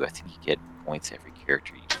do. I think you get points every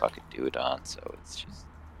character you fucking do it on, so it's just.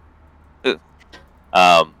 But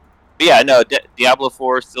yeah, no, Diablo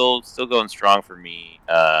 4 still going strong for me.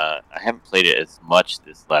 I haven't played it as much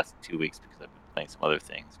this last 2 weeks because I've been playing some other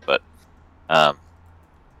things, but I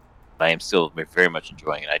am still very much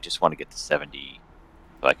enjoying it. I just want to get to 70,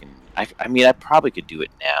 so I can. I mean, I probably could do it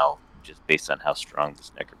now, just based on how strong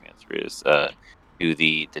this Necromancer is. Do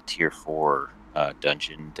the tier 4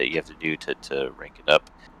 dungeon that you have to do to rank it up,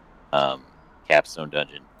 capstone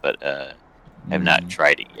dungeon, but I have not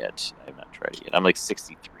tried it yet. I'm like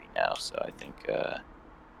 63 now, so I think got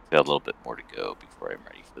a little bit more to go before I'm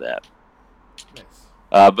ready for that. Nice.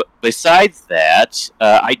 But besides that,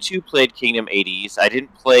 I too played Kingdom 80s. I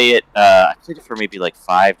didn't play it. I played it for maybe like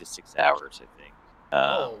 5 to 6 hours, I think.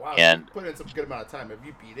 Oh wow! And you put in some good amount of time. Have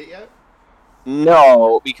you beat it yet?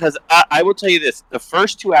 No, because I will tell you this: the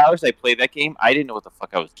first 2 hours I played that game, I didn't know what the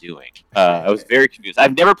fuck I was doing. I was very confused.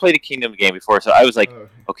 I've never played a Kingdom game before, so I was like,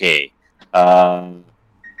 okay,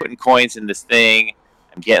 putting coins in this thing,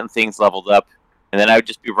 I'm getting things leveled up, and then I would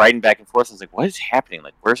just be riding back and forth. I was like, what is happening?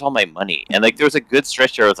 Like, where's all my money? And like, there was a good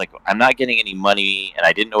stretch there. I was like, I'm not getting any money, and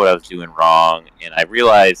I didn't know what I was doing wrong, and I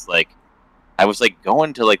realized like I was like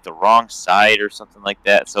going to like the wrong side or something like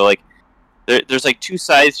that. So like. There's like 2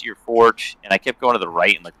 sides to your fort, and I kept going to the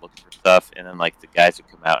right and like looking for stuff, and then like the guys would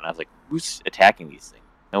come out, and I was like, "Who's attacking these things?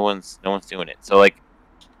 No one's doing it." So like,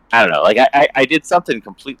 I don't know, like I did something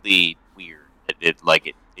completely weird. It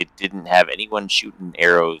didn't have anyone shooting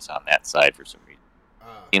arrows on that side for some reason.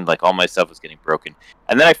 It seemed like all my stuff was getting broken,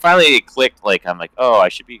 and then I finally clicked. Like I'm like, oh, I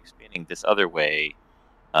should be expanding this other way,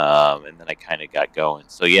 and then I kind of got going.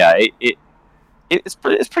 So yeah, it's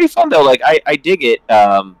pretty fun though. Like I dig it.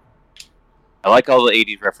 I like all the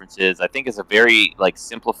 80s references. I think it's a very like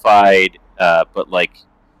simplified, but like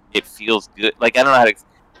it feels good. Like I don't know how to,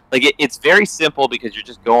 like it's very simple because you're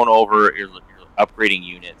just going over, you're upgrading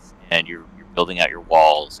units, and you're building out your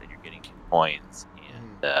walls, and you're getting coins,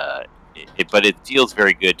 and but it feels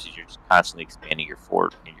very good because you're just constantly expanding your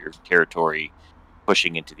fort and your territory,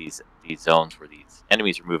 pushing into these zones where these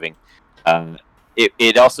enemies are moving.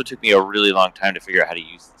 It also took me a really long time to figure out how to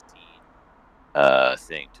use the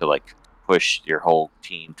thing to like. Push your whole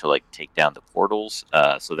team to like take down the portals.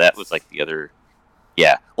 So that was like the other.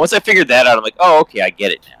 Yeah. Once I figured that out, I'm like, oh, okay, I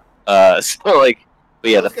get it now. So like,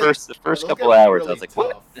 but yeah, the first couple hours, really I was like,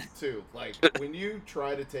 tough, what? Too like when you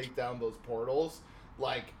try to take down those portals,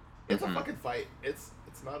 like it's a fucking fight. It's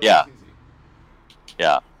not always easy.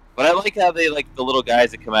 Yeah. But I like how they like the little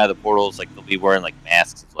guys that come out of the portals, like they'll be wearing like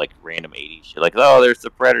masks of like random 80s shit. Like, oh, there's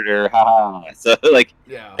the Predator, haha. So like,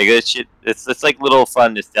 yeah, like this shit. It's like little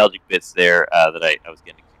fun nostalgic bits there that I was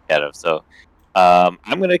getting a kick out of. So I'm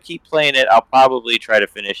gonna keep playing it. I'll probably try to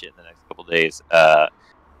finish it in the next couple days.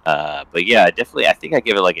 But yeah, definitely, I think I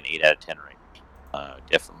give it like an 8 out of 10 right now.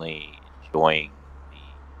 Definitely enjoying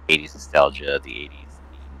the 80s nostalgia, the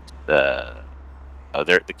 80s.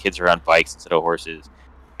 The kids are on bikes instead of horses.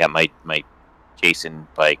 got my Jason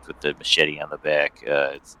bike with the machete on the back.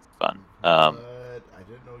 It's fun. But I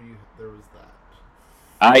didn't know there was that.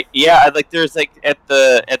 I like there's like at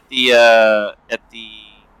the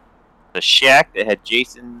shack that had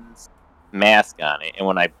Jason's mask on it, and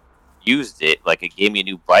when I used it, like it gave me a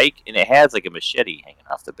new bike, and it has like a machete hanging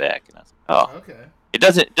off the back, and I was like, oh, Okay. it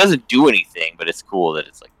doesn't do anything, but it's cool that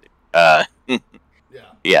it's like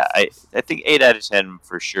Yeah. yeah. I think 8 out of 10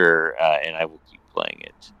 for sure, and I will keep playing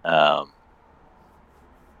it.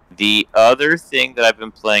 The other thing that I've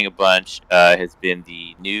been playing a bunch has been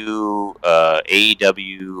the new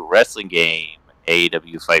AEW wrestling game,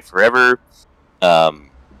 AEW Fight Forever.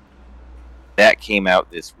 That came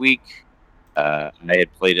out this week. I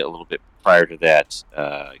had played it a little bit prior to that.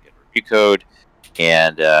 I got a review code,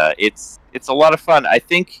 and it's a lot of fun. I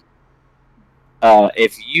think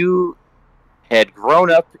if you had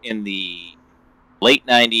grown up in the late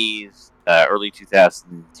 90s, early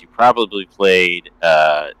 2000s, you probably played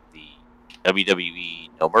the WWE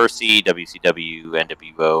No Mercy, WCW,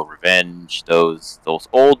 NWO, Revenge, those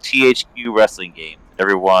old THQ wrestling games that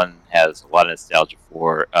everyone has a lot of nostalgia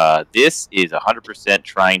for. This is 100%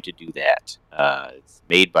 trying to do that. It's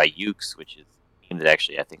made by Ukes, which is a team that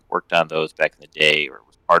actually I think worked on those back in the day, or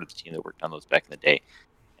was part of the team that worked on those back in the day.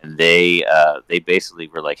 And they basically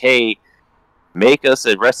were like, hey, make us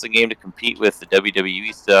a wrestling game to compete with the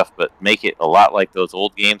WWE stuff, but make it a lot like those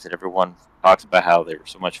old games that everyone talks about how they were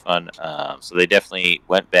so much fun. So they definitely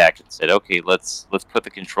went back and said, okay, let's put the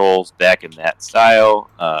controls back in that style.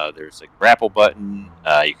 There's a grapple button.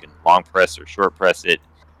 You can long press or short press it,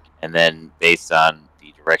 and then based on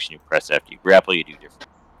the direction you press after you grapple, you do different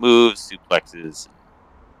moves, suplexes, and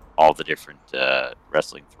all the different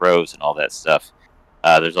wrestling throws and all that stuff.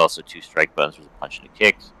 There's also 2 strike buttons. There's a punch and a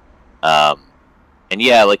kick. And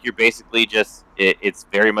yeah, like you're basically just, it's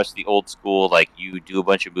very much the old school, like you do a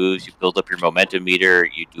bunch of moves, you build up your momentum meter,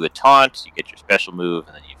 you do a taunt, you get your special move,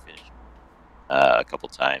 and then you finish a couple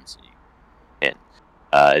times and you win.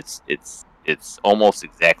 It's almost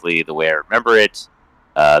exactly the way I remember it.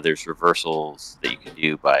 There's reversals that you can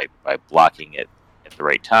do by blocking it at the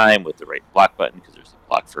right time with the right block button, because there's a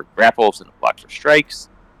block for grapples and a block for strikes.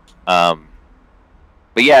 But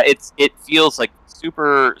yeah, it feels like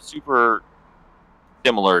super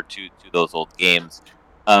similar to those old games.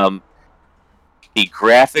 The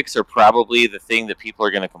graphics are probably the thing that people are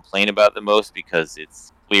going to complain about the most, because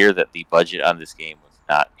it's clear that the budget on this game was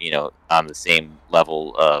not, on the same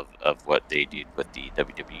level of what they did with the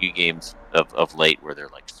WWE games of late, where they're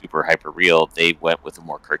like super hyper real. They went with a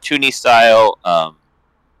more cartoony style.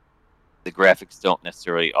 The graphics don't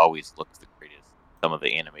necessarily always look the greatest. Some of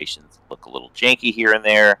the animations look a little janky here and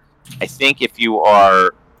there. I think if you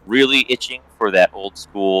are really itching for that old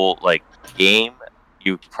school like game,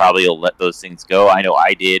 you probably will let those things go. I know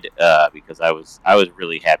I did, because I was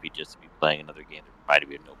really happy just to be playing another game that reminded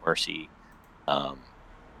me of No Mercy.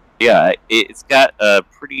 Yeah, it's got a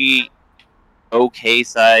pretty okay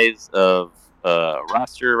size of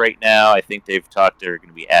roster right now. I think they've talked they're going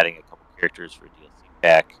to be adding a couple characters for a DLC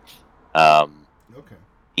pack. Okay.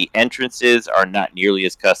 The entrances are not nearly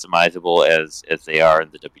as customizable as they are in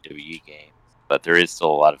the WWE game, but there is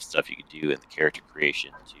still a lot of stuff you can do in the character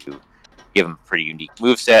creation to give them pretty unique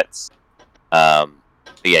movesets. But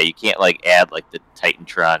yeah, you can't like add like the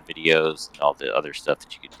Titantron videos and all the other stuff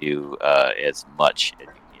that you could do as much as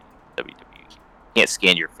you can in the WWE. You can't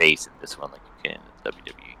scan your face in this one like you can in the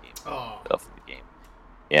WWE game. Stuff in the game.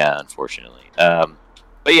 Yeah, unfortunately.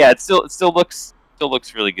 But yeah, it still looks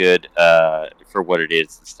really good for what it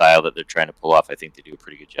is. The style that they're trying to pull off, I think they do a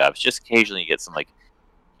pretty good job. It's just occasionally you get some like,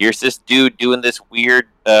 here's this dude doing this weird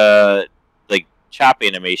like chop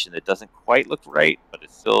animation that doesn't quite look right, but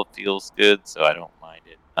it still feels good, so I don't mind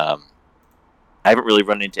it. I haven't really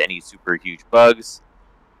run into any super huge bugs.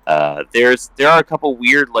 There are a couple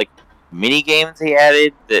weird like mini games they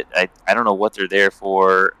added that I don't know what they're there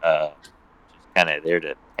for. Just kind of there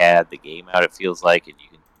to pad the game out, it feels like, and you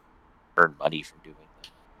can earn money from doing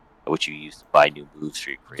them, which you use to buy new moves for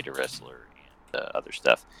your creator wrestler and other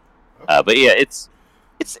stuff. Okay. But yeah, it's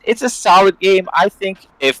a solid game. I think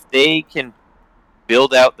if they can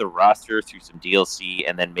build out the roster through some DLC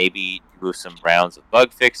and then maybe do some rounds of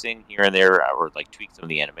bug fixing here and there, or like tweak some of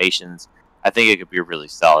the animations, I think it could be really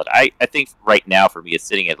solid. I think right now for me it's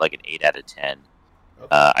sitting at like an 8 out of 10. Okay.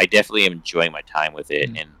 I definitely am enjoying my time with it,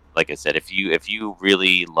 and like I said, if you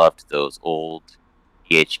really loved those old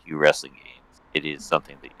THQ wrestling games, it is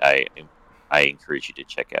something that I encourage you to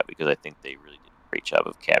check out, because I think they really did a great job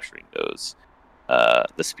of capturing those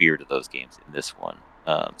the spirit of those games in this one.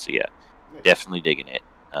 So yeah, Nice. definitely digging it.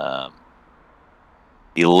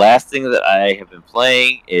 The last thing that I have been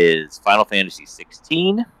playing is Final Fantasy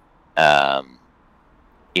 16.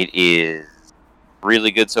 It is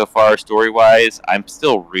really good so far, story-wise. I'm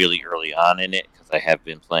still really early on in it because I have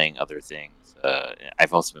been playing other things.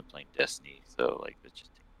 I've also been playing Destiny, so like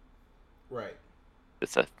Right.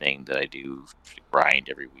 it's a thing that I do grind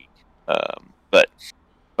every week. But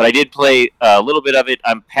I did play a little bit of it.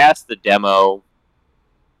 I'm past the demo.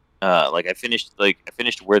 I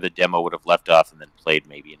finished where the demo would have left off, and then played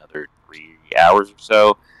maybe another 3 hours or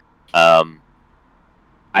so.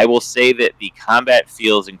 I will say that the combat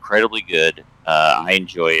feels incredibly good. I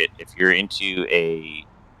enjoy it. If you're into a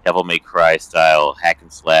Devil May Cry style hack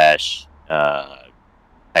and slash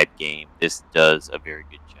type game, this does a very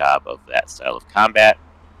good job of that style of combat.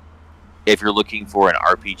 If you're looking for an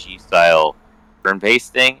RPG style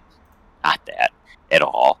turn-based thing, not that at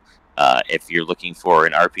all. If you're looking for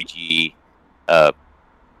an RPG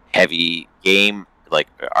heavy game, like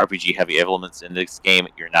RPG heavy elements in this game,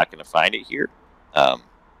 you're not going to find it here.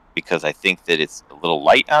 Because I think that it's a little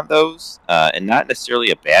light on those, and not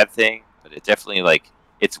necessarily a bad thing, but it definitely, like,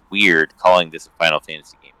 it's weird calling this a Final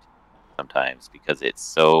Fantasy game sometimes, because it's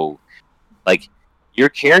so, like, your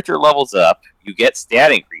character levels up, you get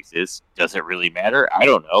stat increases, does it really matter? I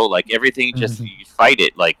don't know, like, everything just, you fight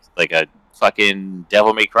it like a fucking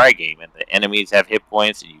Devil May Cry game, and the enemies have hit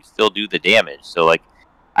points, and you still do the damage, so, like,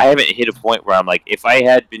 I haven't hit a point where I'm like, if I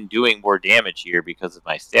had been doing more damage here because of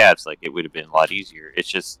my stats, like, it would have been a lot easier. It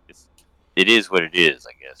is what it is,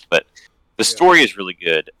 I guess. But the story is really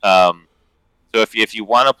good. So if you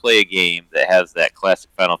want to play a game that has that classic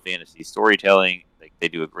Final Fantasy storytelling, like, they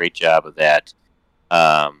do a great job of that.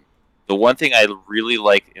 The one thing I really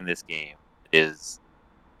like in this game is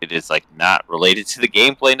it is, like, not related to the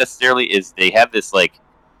gameplay necessarily. Is they have this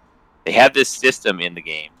system in the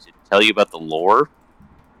game to tell you about the lore.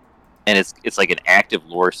 And it's like an active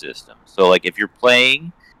lore system. So, like, if you're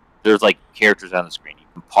playing, there's, like, characters on the screen. You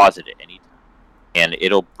can pause it at any time. And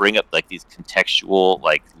it'll bring up, like, these contextual,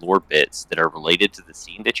 like, lore bits that are related to the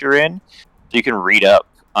scene that you're in. So you can read up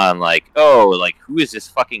on, like, oh, like, who is this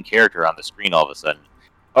fucking character on the screen all of a sudden?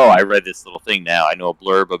 Oh, I read this little thing now. I know a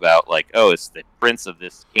blurb about, like, oh, it's the prince of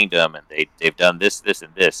this kingdom, and they've done this, this,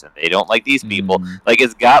 and this, and they don't like these people. Like,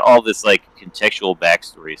 it's got all this, like, contextual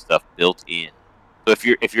backstory stuff built in. So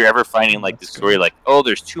if you're ever finding, like, the story, like, oh,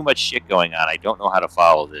 there's too much shit going on, I don't know how to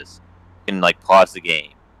follow this, you can, like, pause the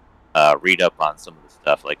game, read up on some of the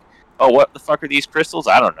stuff, like, oh, what the fuck are these crystals?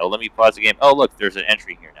 I don't know, let me pause the game. Oh, look, there's an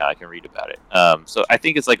entry here now, I can read about it. So I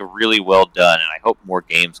think it's, like, really well done, and I hope more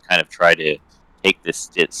games kind of try to take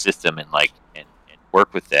this system and, like, and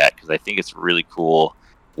work with that, because I think it's a really cool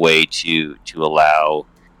way to allow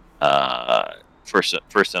for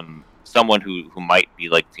someone who might be,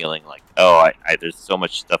 like, feeling like, oh, I there's so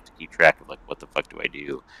much stuff to keep track of, like, what the fuck do I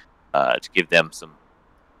do, to give them some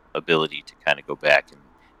ability to kind of go back and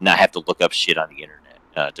not have to look up shit on the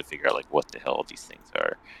internet to figure out, like, what the hell these things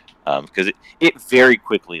are, because it very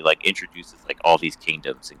quickly, like, introduces, like, all these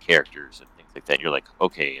kingdoms and characters and things like that, and you're like,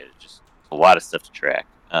 okay, it's just a lot of stuff to track,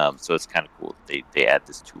 so it's kind of cool that they add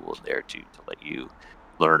this tool in there to let you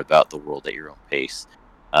learn about the world at your own pace.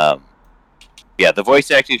 Yeah, the voice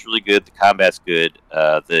acting is really good. The combat's good.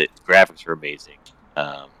 The graphics are amazing.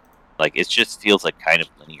 Like, it just feels like kind of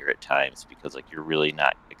linear at times, because, like, you're really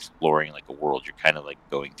not exploring, like, a world. You're kind of, like,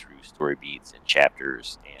 going through story beats and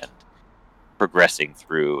chapters and progressing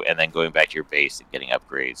through, and then going back to your base and getting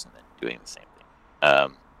upgrades and then doing the same thing.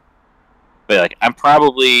 But, like, I'm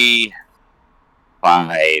probably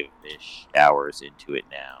 5-ish hours into it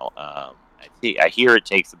now. I hear it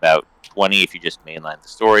takes about 20 if you just mainline the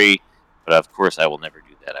story. But of course, I will never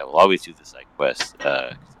do that. I will always do the side quest.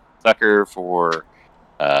 Sucker for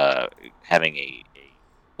having a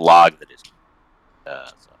blog that is. So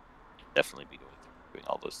I'll definitely be going through doing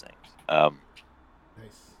all those things.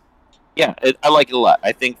 Nice. Yeah, I like it a lot.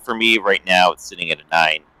 I think for me right now, it's sitting at a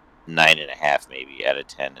 9.5 maybe out of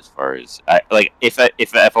 10 as far as if I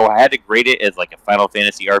had to grade it as, like, a Final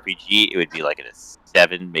Fantasy RPG, it would be like at a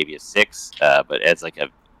 7, maybe a 6. But as, like,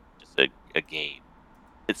 just a game,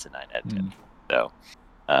 it's a 9 out of 10. So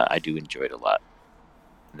I do enjoy it a lot.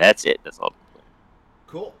 And that's it. That's all I've been playing.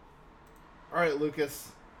 Cool. All right,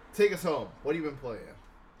 Lucas, take us home. What have you been playing?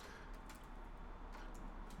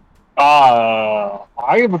 I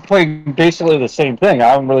have been playing basically the same thing. I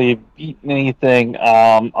haven't really beaten anything.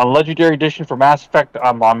 On Legendary Edition for Mass Effect,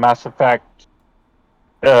 I'm on Mass Effect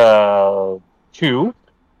 2.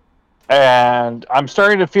 And I'm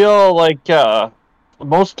starting to feel like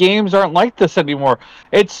most games aren't like this anymore.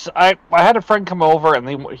 I had a friend come over and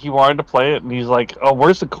he wanted to play it, and he's like, "Oh,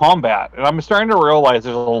 where's the combat?" And I'm starting to realize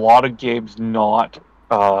there's a lot of games not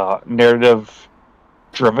narrative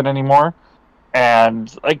driven anymore.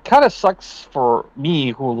 And it kind of sucks for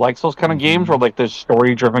me who likes those kind of games where like there's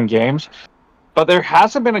story driven games. But there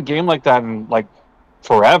hasn't been a game like that in like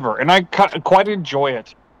forever. And I quite enjoy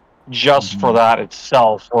it just for that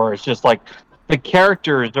itself, where it's just like the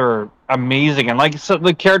characters are amazing. And like so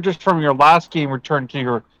the characters from your last game return to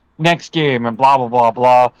your next game and blah, blah, blah,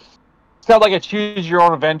 blah. It's got like a choose your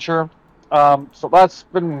own adventure. So that's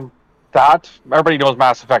been that. Everybody knows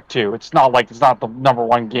Mass Effect 2. It's not the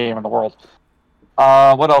 #1 game in the world.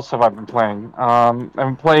 What else have I been playing? I've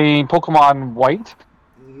been playing Pokemon White,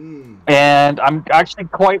 and I'm actually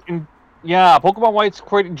Pokemon White's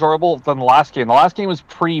quite enjoyable than the last game. The last game was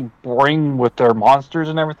pretty boring with their monsters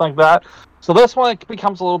and everything like that. So this one it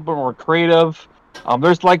becomes a little bit more creative.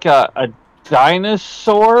 There's like a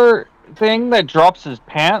dinosaur thing that drops his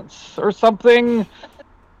pants or something.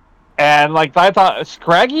 And like I thought,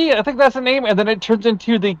 Scraggy, I think that's the name, and then it turns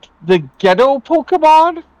into the ghetto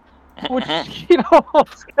Pokemon, which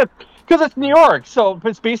because it's New York, so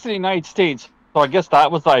it's based in the United States. So I guess that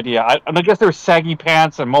was the idea. I guess there's saggy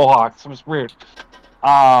pants and mohawks. It was weird.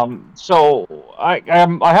 So I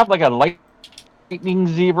have like a lightning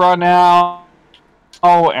zebra now,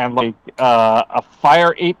 and like a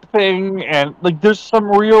fire ape thing, and like there's some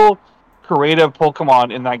real creative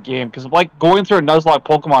Pokemon in that game, because like going through a Nuzlocke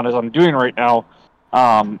Pokemon as I'm doing right now,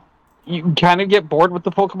 you can kind of get bored with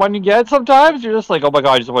the Pokemon you get sometimes. You're just like, oh my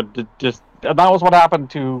god, I just want to just, and that was what happened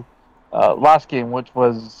to last game, which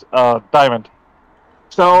was Diamond.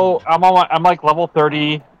 So I'm like level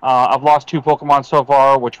 30. I've lost 2 Pokemon so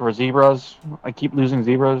far, which were zebras. I keep losing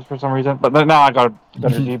zebras for some reason, but then now I got a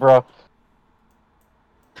better zebra.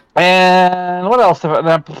 And what else?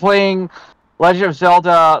 I'm playing Legend of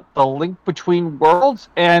Zelda: The Link Between Worlds,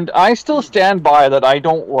 and I still stand by that. I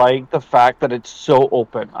don't like the fact that it's so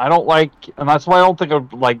open. I don't like, and that's why I don't think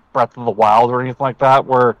of like Breath of the Wild or anything like that,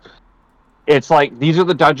 where it's like these are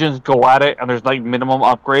the dungeons, go at it, and there's like minimum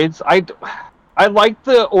upgrades. I like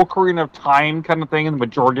the Ocarina of Time kind of thing, and the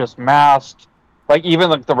Majora's Mask, like even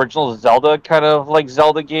like the original Zelda kind of like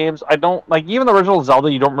Zelda games. I don't like even the original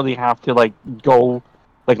Zelda. You don't really have to like go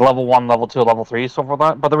like level 1, level 2, level 3, so for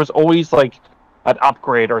that. But there was always like an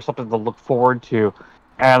upgrade or something to look forward to.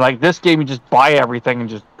 And like this game, you just buy everything and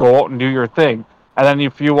just go out and do your thing. And then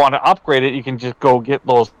if you want to upgrade it, you can just go get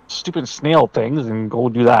those stupid snail things and go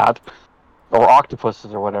do that. Or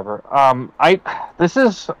octopuses or whatever.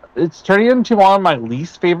 It's turning into one of my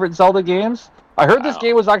least favorite Zelda games. I heard this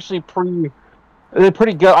game was actually pretty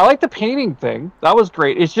good. I like the painting thing. That was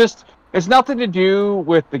great. It's nothing to do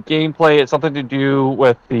with the gameplay. It's something to do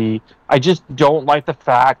with I just don't like the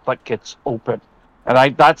fact like it's open. And I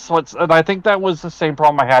think that was the same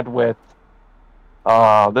problem I had with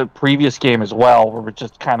the previous game as well, where it's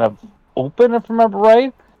just kind of open, if I remember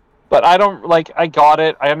right. But I don't like. I got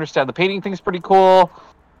it. I understand the painting thing's pretty cool,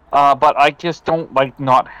 but I just don't like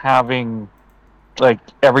not having like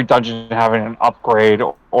every dungeon having an upgrade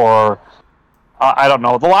or I don't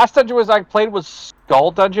know. The last dungeon I played was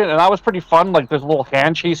Skull Dungeon, and that was pretty fun. Like there's a little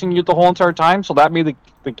hand chasing you the whole entire time, so that made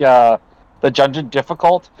the dungeon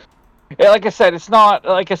difficult. Yeah, like I said, it's not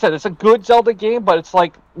like I said. It's a good Zelda game, but it's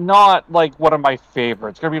like not like one of my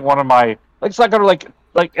favorites. It's gonna be one of my like. It's not gonna like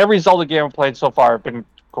every Zelda game I've played so far have been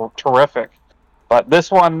terrific, but this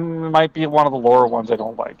one might be one of the lower ones I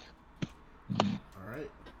don't like. All right,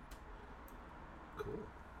 cool.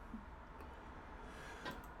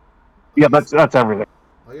 Yeah, that's everything.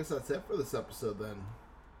 I guess that's it for this episode then.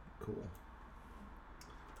 Cool.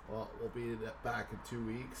 Well, we'll be back in 2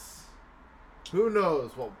 weeks. Who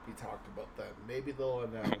knows what we talked about then? Maybe they'll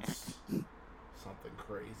announce something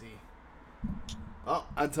crazy. Well,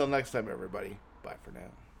 until next time, everybody. Bye for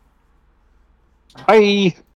now. Bye.